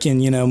goosebumps thinking,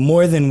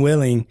 more than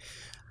willing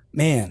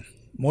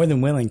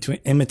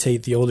to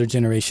imitate the older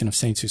generation of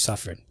saints who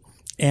suffered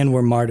and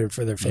were martyred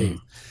for their faith.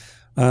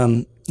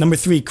 Number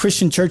 3,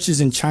 Christian churches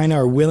in China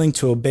are willing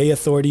to obey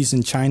authorities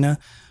in China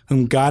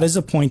whom God has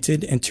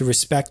appointed and to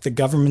respect the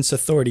government's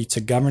authority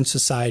to govern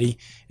society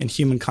and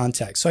human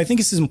context. So I think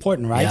this is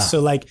important, right? Yeah.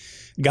 So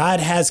God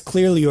has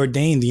clearly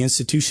ordained the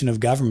institution of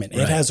government.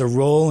 It has a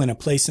role and a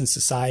place in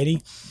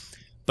society,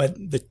 but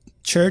the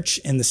church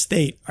and the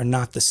state are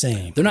not the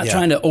same. They're not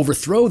trying to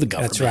overthrow the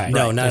government. That's right.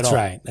 No, not That's at all.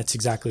 right. That's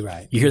exactly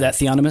right. You hear that,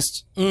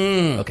 theonomists?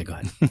 Okay, go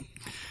ahead.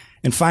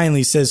 And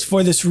finally, it says,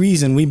 for this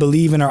reason, we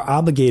believe and are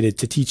obligated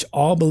to teach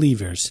all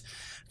believers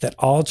that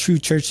all true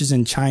churches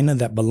in China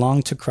that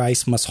belong to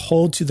Christ must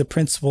hold to the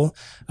principle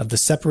of the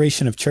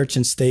separation of church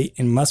and state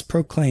and must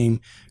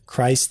proclaim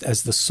Christ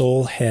as the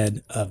sole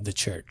head of the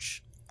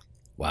church.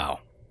 Wow.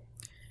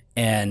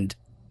 And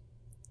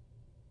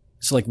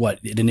so what?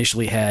 It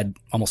initially had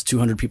almost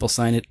 200 people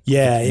sign it?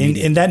 Yeah,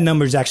 and that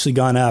number's actually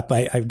gone up.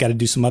 I've got to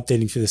do some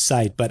updating to the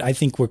site, but I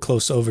think we're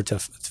close over to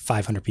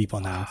 500 people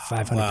now,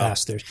 500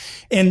 pastors.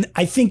 And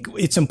I think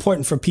it's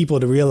important for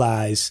people to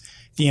realize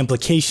the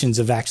implications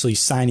of actually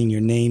signing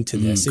your name to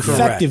this.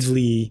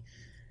 Effectively,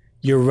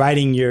 you're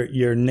writing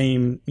your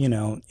name,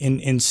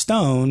 in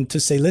stone to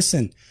say,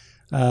 listen,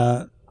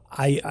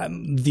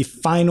 I'm the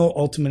final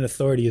ultimate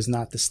authority is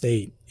not the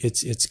state.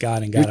 It's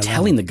God and God alone. You're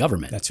telling the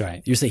government. That's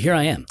right. You say, here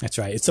I am. That's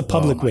right. It's a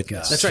public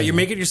witness. That's right. You're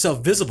making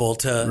yourself visible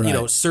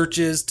to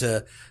searches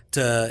to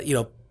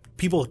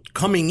people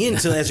coming in.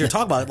 So as you're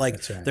talking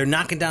about, they're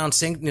knocking down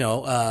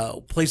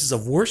places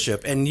of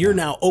worship, and you're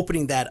now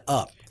opening that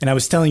up. And I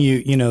was telling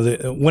you,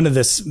 one of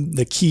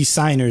the key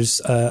signers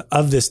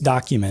of this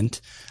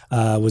document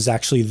was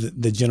actually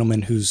the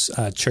gentleman whose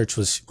church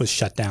was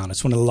shut down.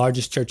 It's one of the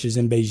largest churches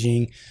in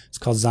Beijing. It's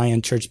called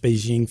Zion Church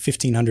Beijing.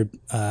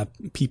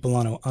 1,500 people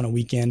on a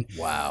weekend.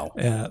 Wow.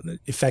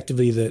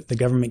 Effectively, the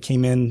government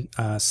came in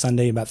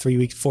Sunday about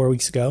 4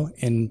 weeks ago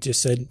and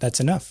just said, "That's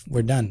enough.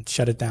 We're done.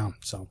 Shut it down."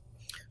 So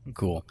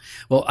cool.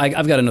 Well,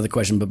 I've got another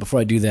question, but before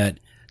I do that,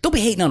 don't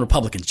be hating on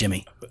Republicans,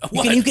 Jimmy.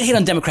 You can hate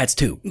on Democrats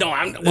too. No,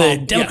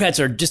 Democrats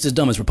are just as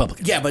dumb as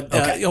Republicans. Yeah, but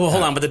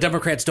hold on. But the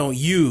Democrats don't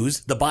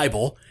use the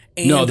Bible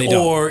and No, they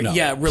don't. or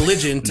No.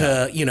 Religion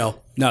to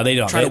No, they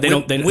don't. try They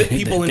to don't. whip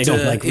people they into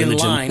don't like in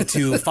religion. line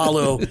to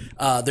follow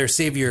their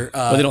savior.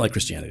 Well, they don't like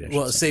Christianity. I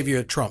should say.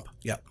 Savior Trump.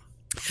 Yeah.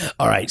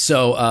 All right,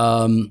 so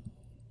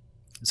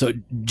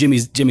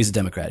Jimmy's a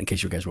Democrat. In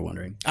case you guys were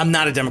wondering. I'm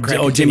not a Democrat.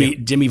 Oh, Continue.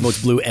 Jimmy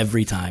votes blue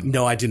every time.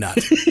 No, I do not.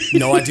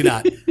 No, I do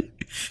not.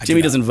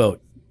 Jimmy doesn't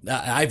vote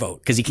I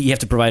vote. because you have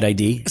to provide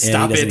ID.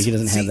 Stop and it. He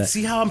doesn't have that.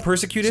 See how I'm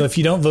persecuted? if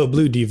you don't vote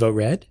blue, do you vote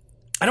red?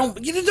 I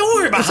don't. You don't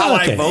worry about how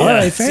okay. I vote. All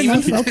right, fair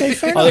Steven. enough. Okay,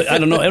 fair Oh, enough. I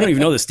don't know. I don't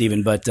even know this,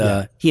 Stephen, but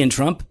he and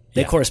Trump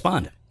they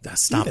correspond.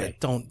 Stop it.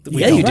 Don't.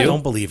 Yeah, you do.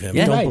 Don't believe him.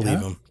 Yeah. Don't Right, believe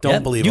huh? him. Don't Yeah.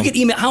 believe You him. get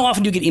email. How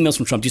often do you get emails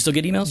from Trump? Do you still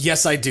get emails?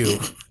 Yes, I do.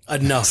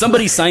 Enough.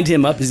 Somebody signed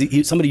him up.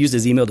 Somebody used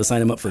his email to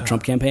sign him up for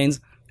Trump campaigns.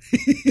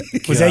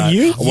 Was that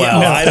you? Well,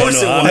 No. I don't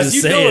course know. it I'm was. just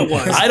You know saying. it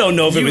was. I don't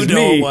know if it You was know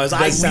me. it was.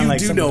 Does sound You like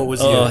do something- know it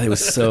was Oh, you. it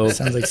was so.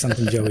 Sounds like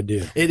something Joe would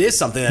do. It is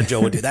something that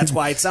Joe would do. That's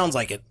why it sounds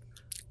like it.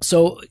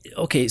 So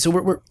okay,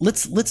 so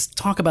let's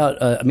talk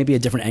about maybe a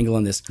different angle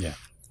on this. Yeah.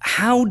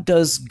 How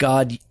does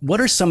God? What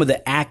are some of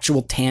the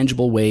actual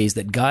tangible ways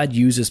that God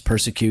uses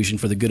persecution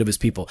for the good of His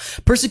people?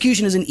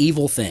 Persecution is an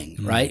evil thing,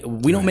 right?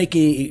 We don't make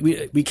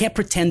we can't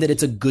pretend that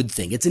it's a good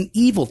thing. It's an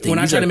evil thing. We're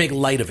not These trying are- to make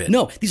light of it.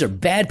 No, these are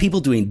bad people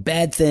doing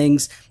bad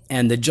things,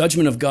 and the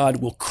judgment of God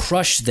will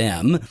crush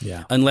them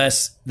Yeah.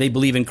 unless they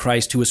believe in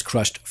Christ, who was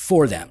crushed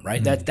for them.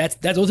 Right? Those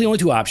are the only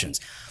two options.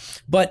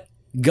 But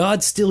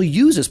God still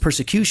uses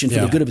persecution for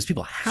the good of His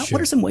people. What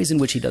are some ways in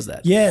which He does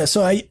that? Yeah.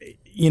 So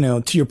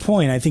to your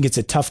point, I think it's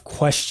a tough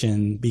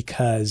question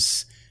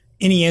because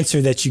any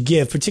answer that you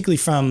give, particularly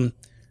from,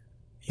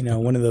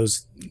 one of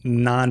those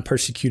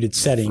non-persecuted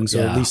settings,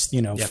 or at least,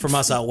 From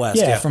us out west.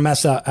 yeah, from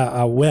us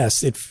out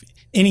west, if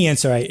any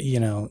answer I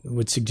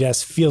would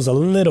suggest feels a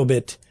little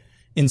bit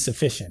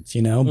insufficient,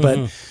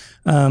 but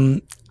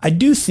I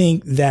do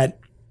think that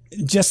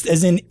just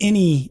as in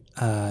any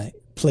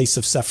place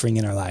of suffering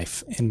in our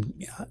life, and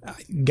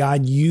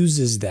God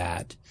uses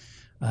that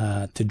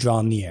to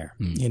draw near,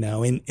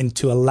 and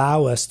to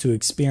allow us to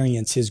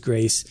experience His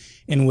grace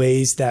in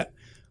ways that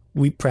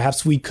we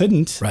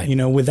couldn't, Right.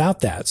 without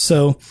that.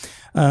 So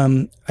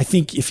I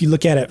think if you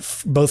look at it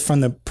both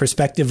from the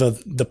perspective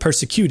of the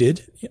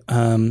persecuted,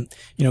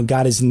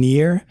 God is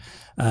near.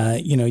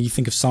 You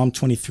think of Psalm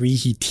 23,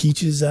 He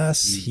teaches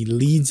us, He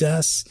leads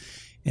us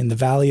in the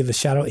valley of the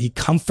shadow, He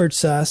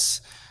comforts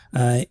us.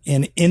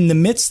 And in the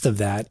midst of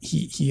that,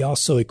 he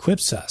also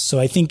equips us. So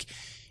I think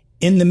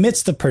in the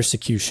midst of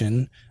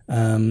persecution,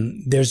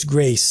 there's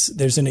grace.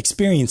 There's an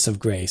experience of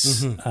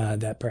grace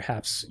that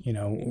perhaps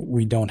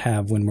we don't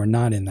have when we're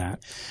not in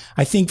that.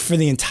 I think for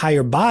the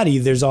entire body,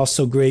 there's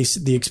also grace,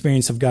 the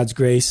experience of God's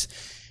grace,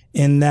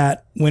 in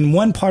that when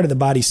one part of the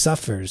body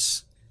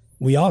suffers,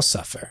 we all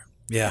suffer.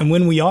 Yeah. And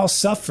when we all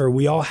suffer,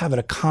 we all have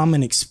a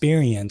common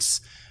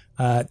experience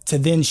to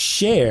then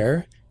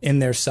share in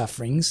their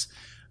sufferings.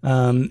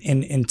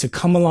 And to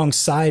come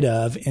alongside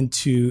of, and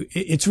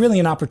it's really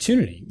an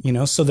opportunity,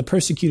 so the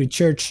persecuted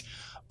church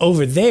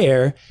over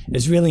there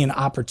is really an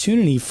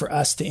opportunity for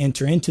us to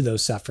enter into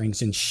those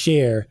sufferings and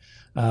share,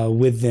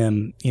 with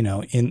them,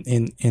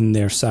 in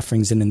their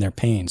sufferings and in their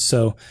pain.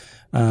 So,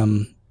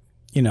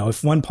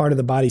 if one part of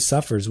the body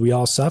suffers, we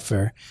all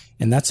suffer,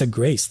 and that's a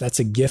grace. That's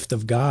a gift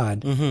of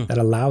God that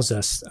allows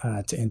us,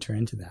 to enter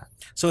into that.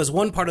 So as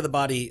one part of the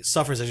body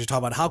suffers, as you're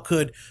talking about, how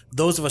could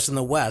those of us in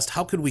the West,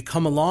 how could we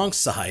come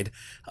alongside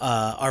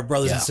our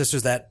brothers and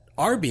sisters that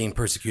are being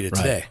persecuted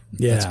today?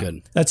 Yeah, That's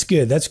good. That's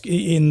good.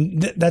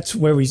 That's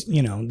where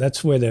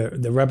that's where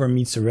the rubber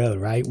meets the road,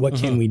 right? What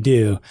can we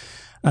do?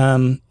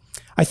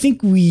 I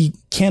think we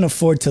can't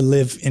afford to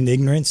live in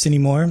ignorance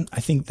anymore.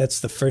 I think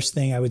that's the first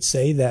thing I would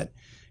say, that,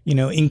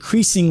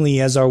 increasingly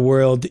as our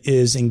world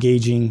is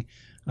engaging,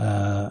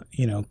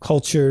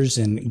 cultures,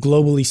 and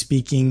globally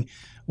speaking,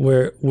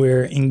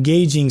 we're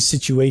engaging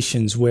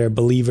situations where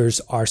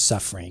believers are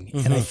suffering.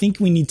 And I think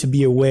we need to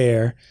be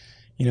aware,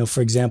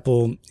 for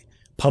example,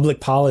 public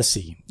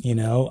policy,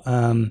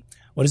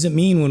 what does it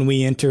mean when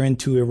we enter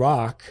into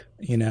Iraq,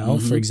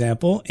 for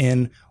example,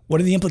 and what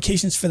are the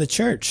implications for the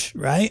church,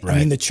 right? I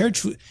mean, the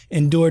church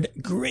endured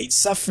great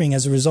suffering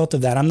as a result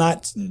of that. I'm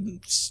not,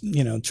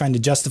 trying to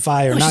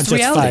justify or not just the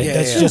justify. reality.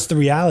 That's just the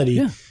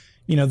reality.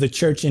 Yeah. The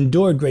church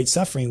endured great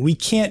suffering. We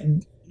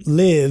can't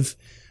live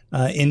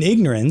in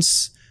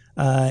ignorance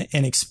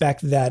and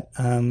expect that,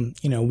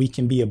 we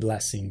can be a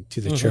blessing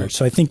to the church.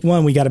 So I think,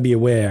 one, we got to be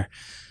aware.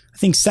 I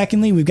think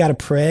secondly, we've got to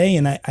pray.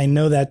 And I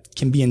know that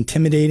can be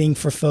intimidating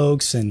for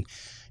folks. And,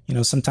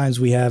 sometimes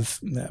we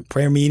have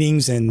prayer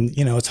meetings and,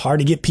 it's hard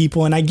to get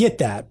people, and I get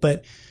that.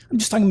 But I'm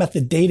just talking about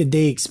the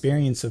day-to-day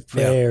experience of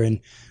prayer. And,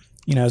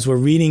 as we're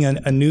reading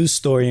a news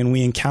story and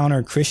we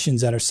encounter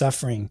Christians that are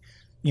suffering,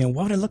 what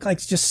would it look like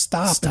to just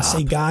stop and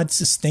say, God,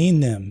 sustain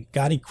them,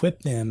 God,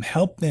 equip them,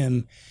 help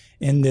them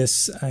in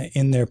this,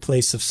 in their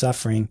place of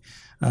suffering.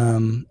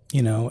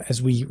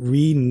 As we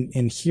read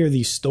and hear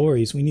these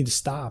stories, we need to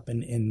stop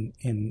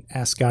and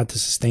ask God to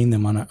sustain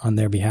them on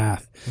their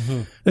behalf.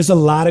 Mm-hmm. There's a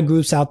lot of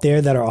groups out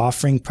there that are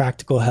offering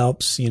practical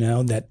helps,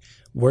 that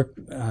work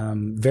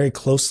very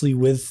closely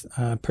with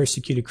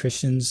persecuted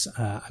Christians.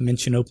 I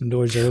mentioned Open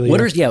Doors earlier.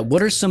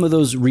 What are some of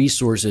those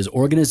resources,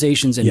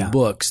 organizations, and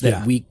books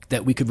that we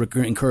could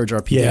encourage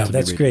our people? Yeah,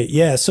 that's great.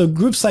 Yeah, so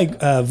groups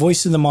like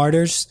Voice of the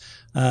Martyrs.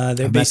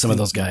 I've met some of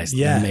those guys.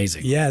 They're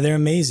amazing. Yeah, they're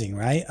amazing,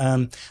 right?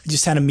 I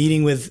just had a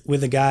meeting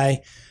with a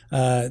guy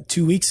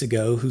 2 weeks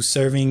ago who's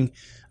serving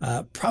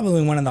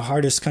probably one of the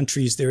hardest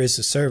countries there is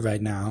to serve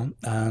right now.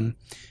 Can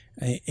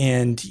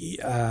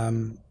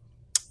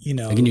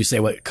you say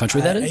what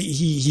country that is?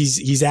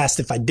 He's asked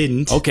if I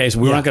didn't. Okay, so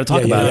we're not going to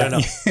talk about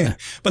it.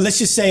 But let's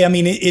just say,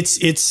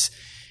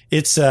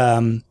 it's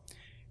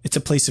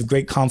a place of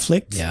great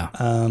conflict.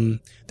 Yeah.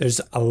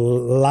 There's a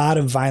lot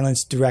of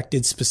violence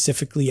directed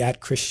specifically at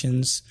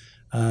Christians.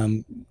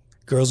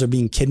 Girls are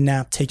being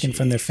kidnapped, taken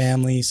from their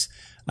families.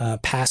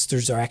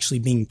 Pastors are actually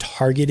being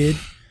targeted.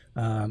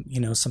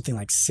 Something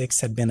like 6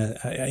 had been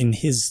in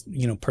his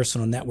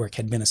personal network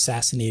had been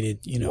assassinated.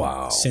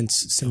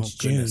 Since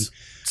June. Goodness.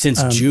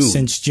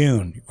 Since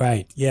June,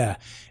 right? Yeah,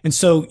 and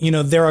so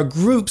there are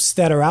groups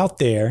that are out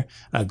there,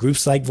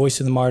 groups like Voice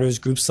of the Martyrs,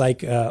 groups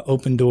like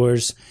Open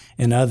Doors,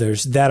 and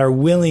others that are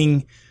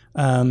willing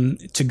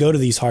to go to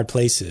these hard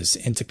places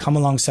and to come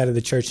alongside of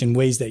the church in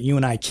ways that you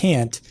and I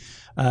can't,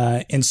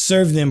 and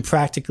serve them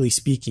practically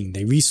speaking.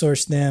 They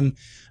resource them.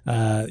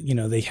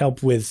 They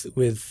help with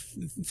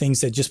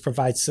things that just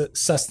provide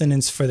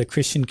sustenance for the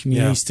Christian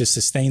communities to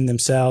sustain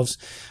themselves.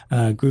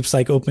 Groups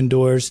like Open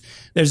Doors.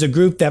 There's a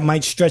group that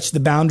might stretch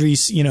the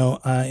boundaries,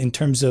 in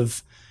terms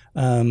of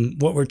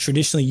what we're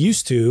traditionally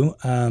used to.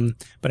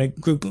 But a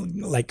group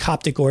like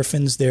Coptic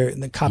Orphans, they're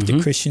the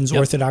Coptic Christians,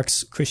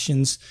 Orthodox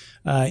Christians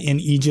in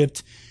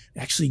Egypt,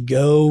 actually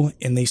go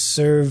and they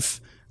serve.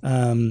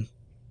 Tijuana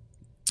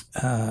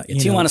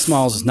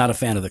Smalls is not a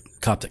fan of the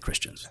Coptic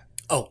Christians.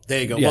 Oh,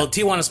 there you go. Yeah. Well,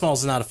 Tijuana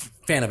Smalls is not a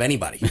fan of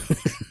anybody.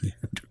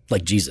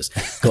 Like Jesus.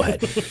 Go ahead.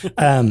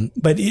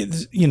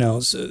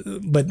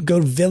 But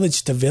go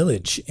village to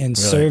village and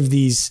serve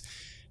these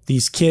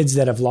kids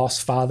that have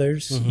lost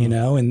fathers,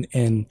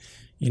 and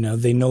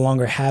they no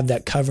longer have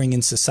that covering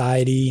in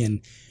society.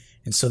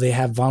 And so they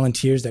have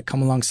volunteers that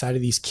come alongside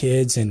of these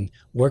kids and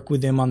work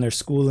with them on their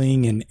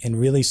schooling and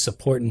really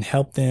support and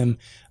help them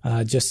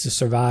just to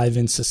survive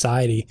in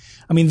society.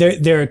 I mean,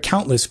 there are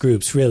countless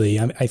groups, really.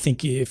 I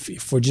think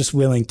if we're just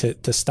willing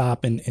to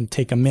stop and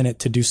take a minute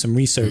to do some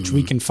research,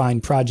 we can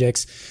find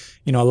projects.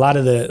 A lot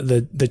of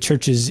the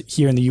churches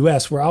here in the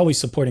U.S., we're always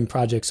supporting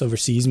projects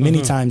overseas,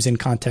 many times in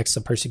context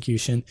of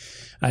persecution.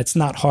 It's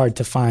not hard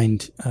to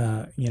find,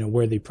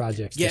 worthy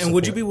projects. Yeah, and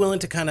would you be willing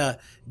to kind of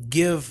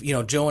give,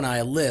 Joe and I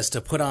a list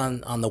to put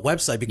on the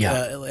website,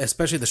 because,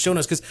 especially the show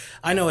notes? Because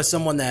I know as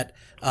someone that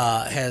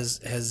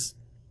has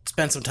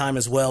spent some time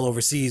as well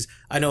overseas,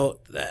 I know,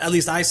 at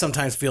least I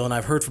sometimes feel, and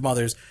I've heard from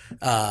others,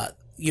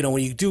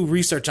 when you do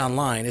research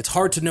online, it's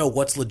hard to know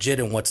what's legit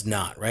and what's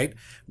not, right?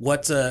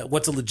 What's a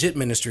legit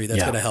ministry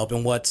that's going to help,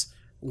 and what's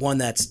one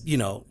that's,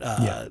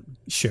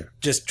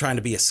 just trying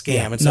to be a scam.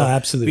 Yeah. And so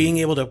absolutely. Being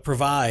able to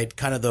provide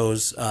kind of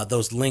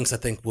those links, I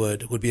think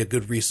would be a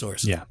good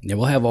resource. Yeah.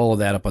 We'll have all of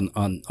that up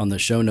on the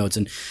show notes.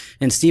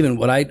 And Stephen,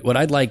 what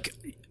I'd like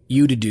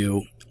you to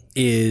do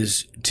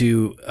is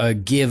to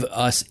give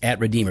us at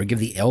Redeemer, give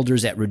the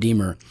elders at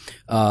Redeemer,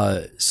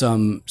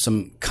 some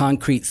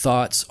concrete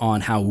thoughts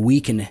on how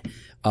we can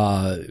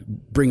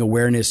bring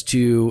awareness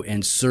to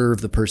and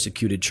serve the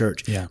persecuted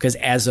church. Because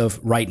as of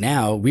right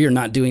now, we are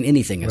not doing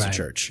anything as a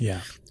church. Yeah.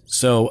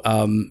 So,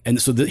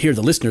 here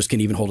the listeners can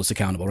even hold us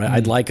accountable, right?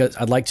 I'd like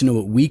to know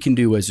what we can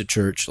do as a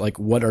church. Like,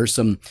 what are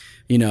some,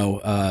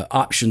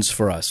 options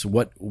for us?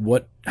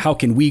 How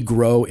can we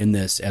grow in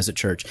this as a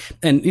church?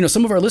 And,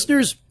 some of our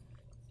listeners,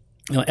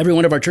 every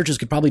one of our churches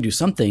could probably do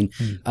something,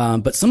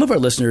 but some of our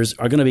listeners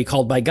are going to be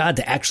called by God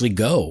to actually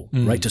go,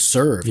 right, to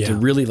serve, to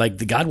really,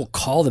 God will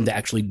call them to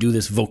actually do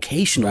this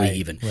vocationally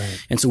even.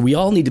 Right. And so we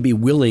all need to be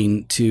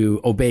willing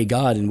to obey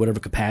God in whatever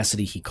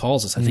capacity he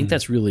calls us. I think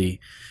that's really,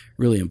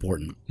 really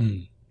important.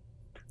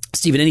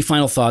 Stephen, any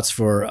final thoughts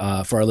for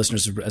our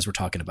listeners as we're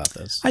talking about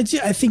this? I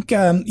think,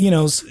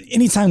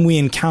 anytime we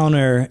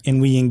encounter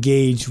and we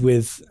engage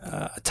with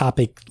a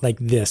topic like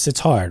this, it's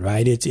hard,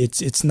 right?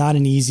 It's not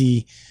an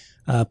easy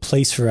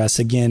place for us,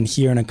 again,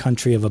 here in a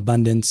country of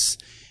abundance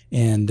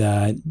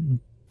and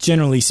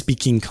generally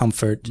speaking,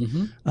 comfort,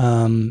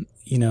 to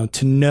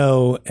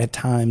know at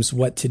times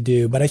what to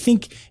do. But I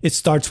think it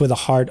starts with a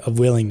heart of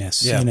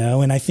willingness, and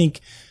I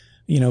think,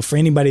 for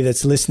anybody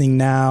that's listening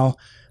now,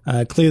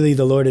 clearly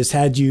the Lord has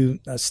had you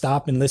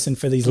stop and listen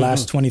for these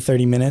last 20,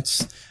 30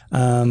 minutes,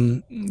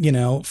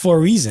 for a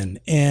reason.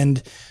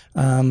 And,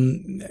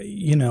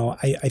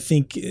 I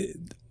think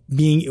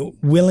being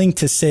willing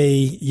to say,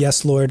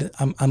 yes, Lord,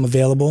 I'm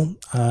available,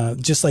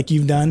 just like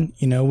you've done,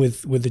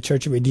 with the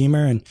Church of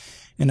Redeemer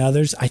and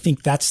others. I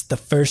think that's the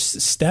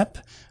first step,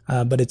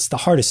 but it's the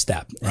hardest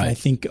step. Right. And I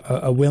think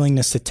a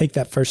willingness to take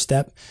that first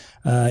step.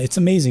 It's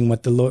amazing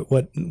what the Lord,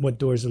 what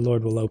doors the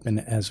Lord will open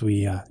as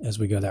we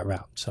go that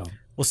route. So.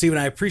 Well, Stephen,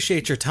 I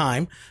appreciate your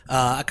time.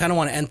 I kind of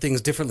want to end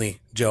things differently,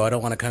 Joe. I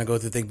don't want to kind of go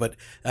through the thing, but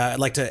I'd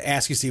like to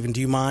ask you, Stephen,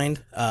 do you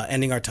mind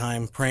ending our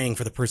time praying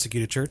for the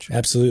persecuted church?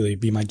 Absolutely.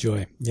 Be my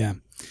joy. Yeah.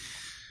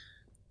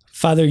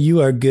 Father,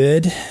 you are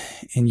good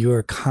and you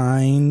are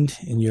kind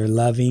and you're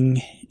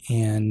loving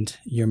and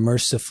you're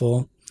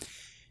merciful.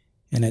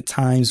 And at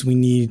times we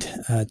need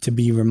to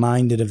be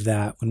reminded of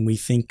that when we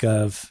think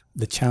of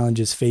the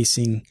challenges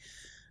facing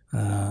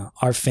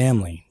our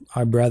family,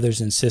 our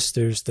brothers and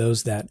sisters,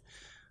 those that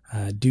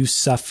do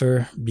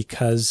suffer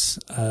because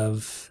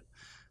of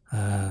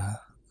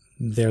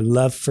their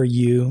love for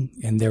you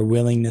and their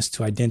willingness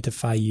to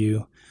identify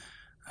you.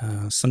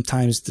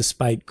 Sometimes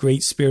despite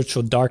great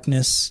spiritual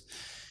darkness,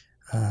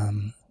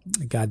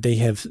 God, they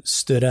have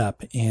stood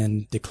up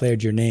and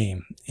declared your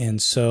name.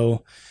 And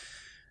so,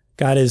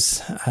 God,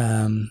 as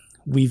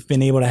we've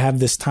been able to have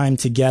this time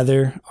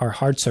together, our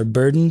hearts are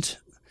burdened,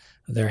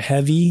 they're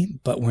heavy,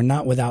 but we're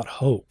not without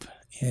hope.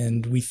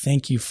 And we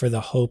thank you for the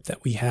hope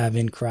that we have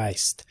in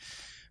Christ,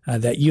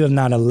 that you have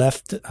not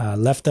left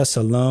us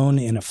alone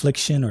in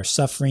affliction or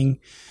suffering,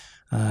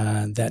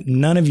 that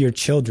none of your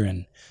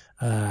children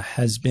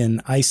has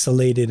been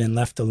isolated and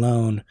left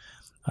alone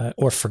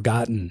or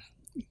forgotten.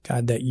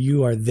 God, that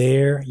you are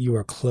there, you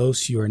are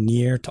close, you are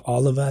near to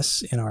all of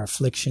us in our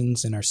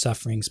afflictions and our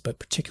sufferings, but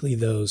particularly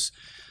those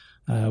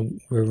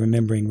we're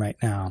remembering right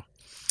now.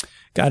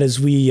 God, as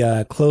we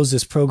close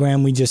this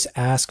program, we just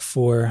ask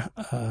for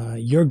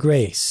your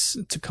grace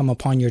to come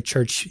upon your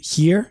church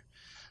here,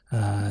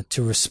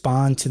 to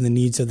respond to the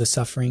needs of the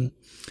suffering,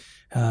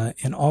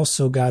 and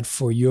also, God,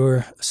 for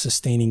your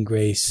sustaining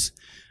grace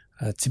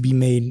to be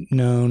made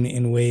known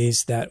in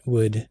ways that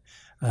would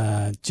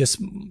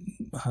just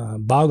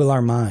boggle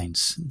our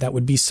minds, that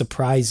would be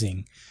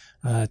surprising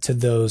to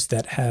those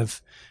that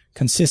have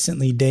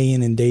consistently, day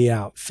in and day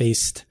out,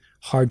 faced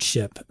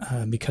hardship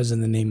because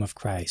in the name of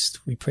Christ.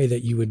 We pray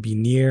that you would be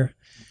near,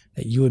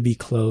 that you would be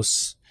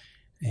close.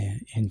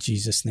 In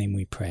Jesus' name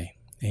we pray.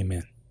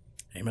 Amen.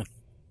 Amen.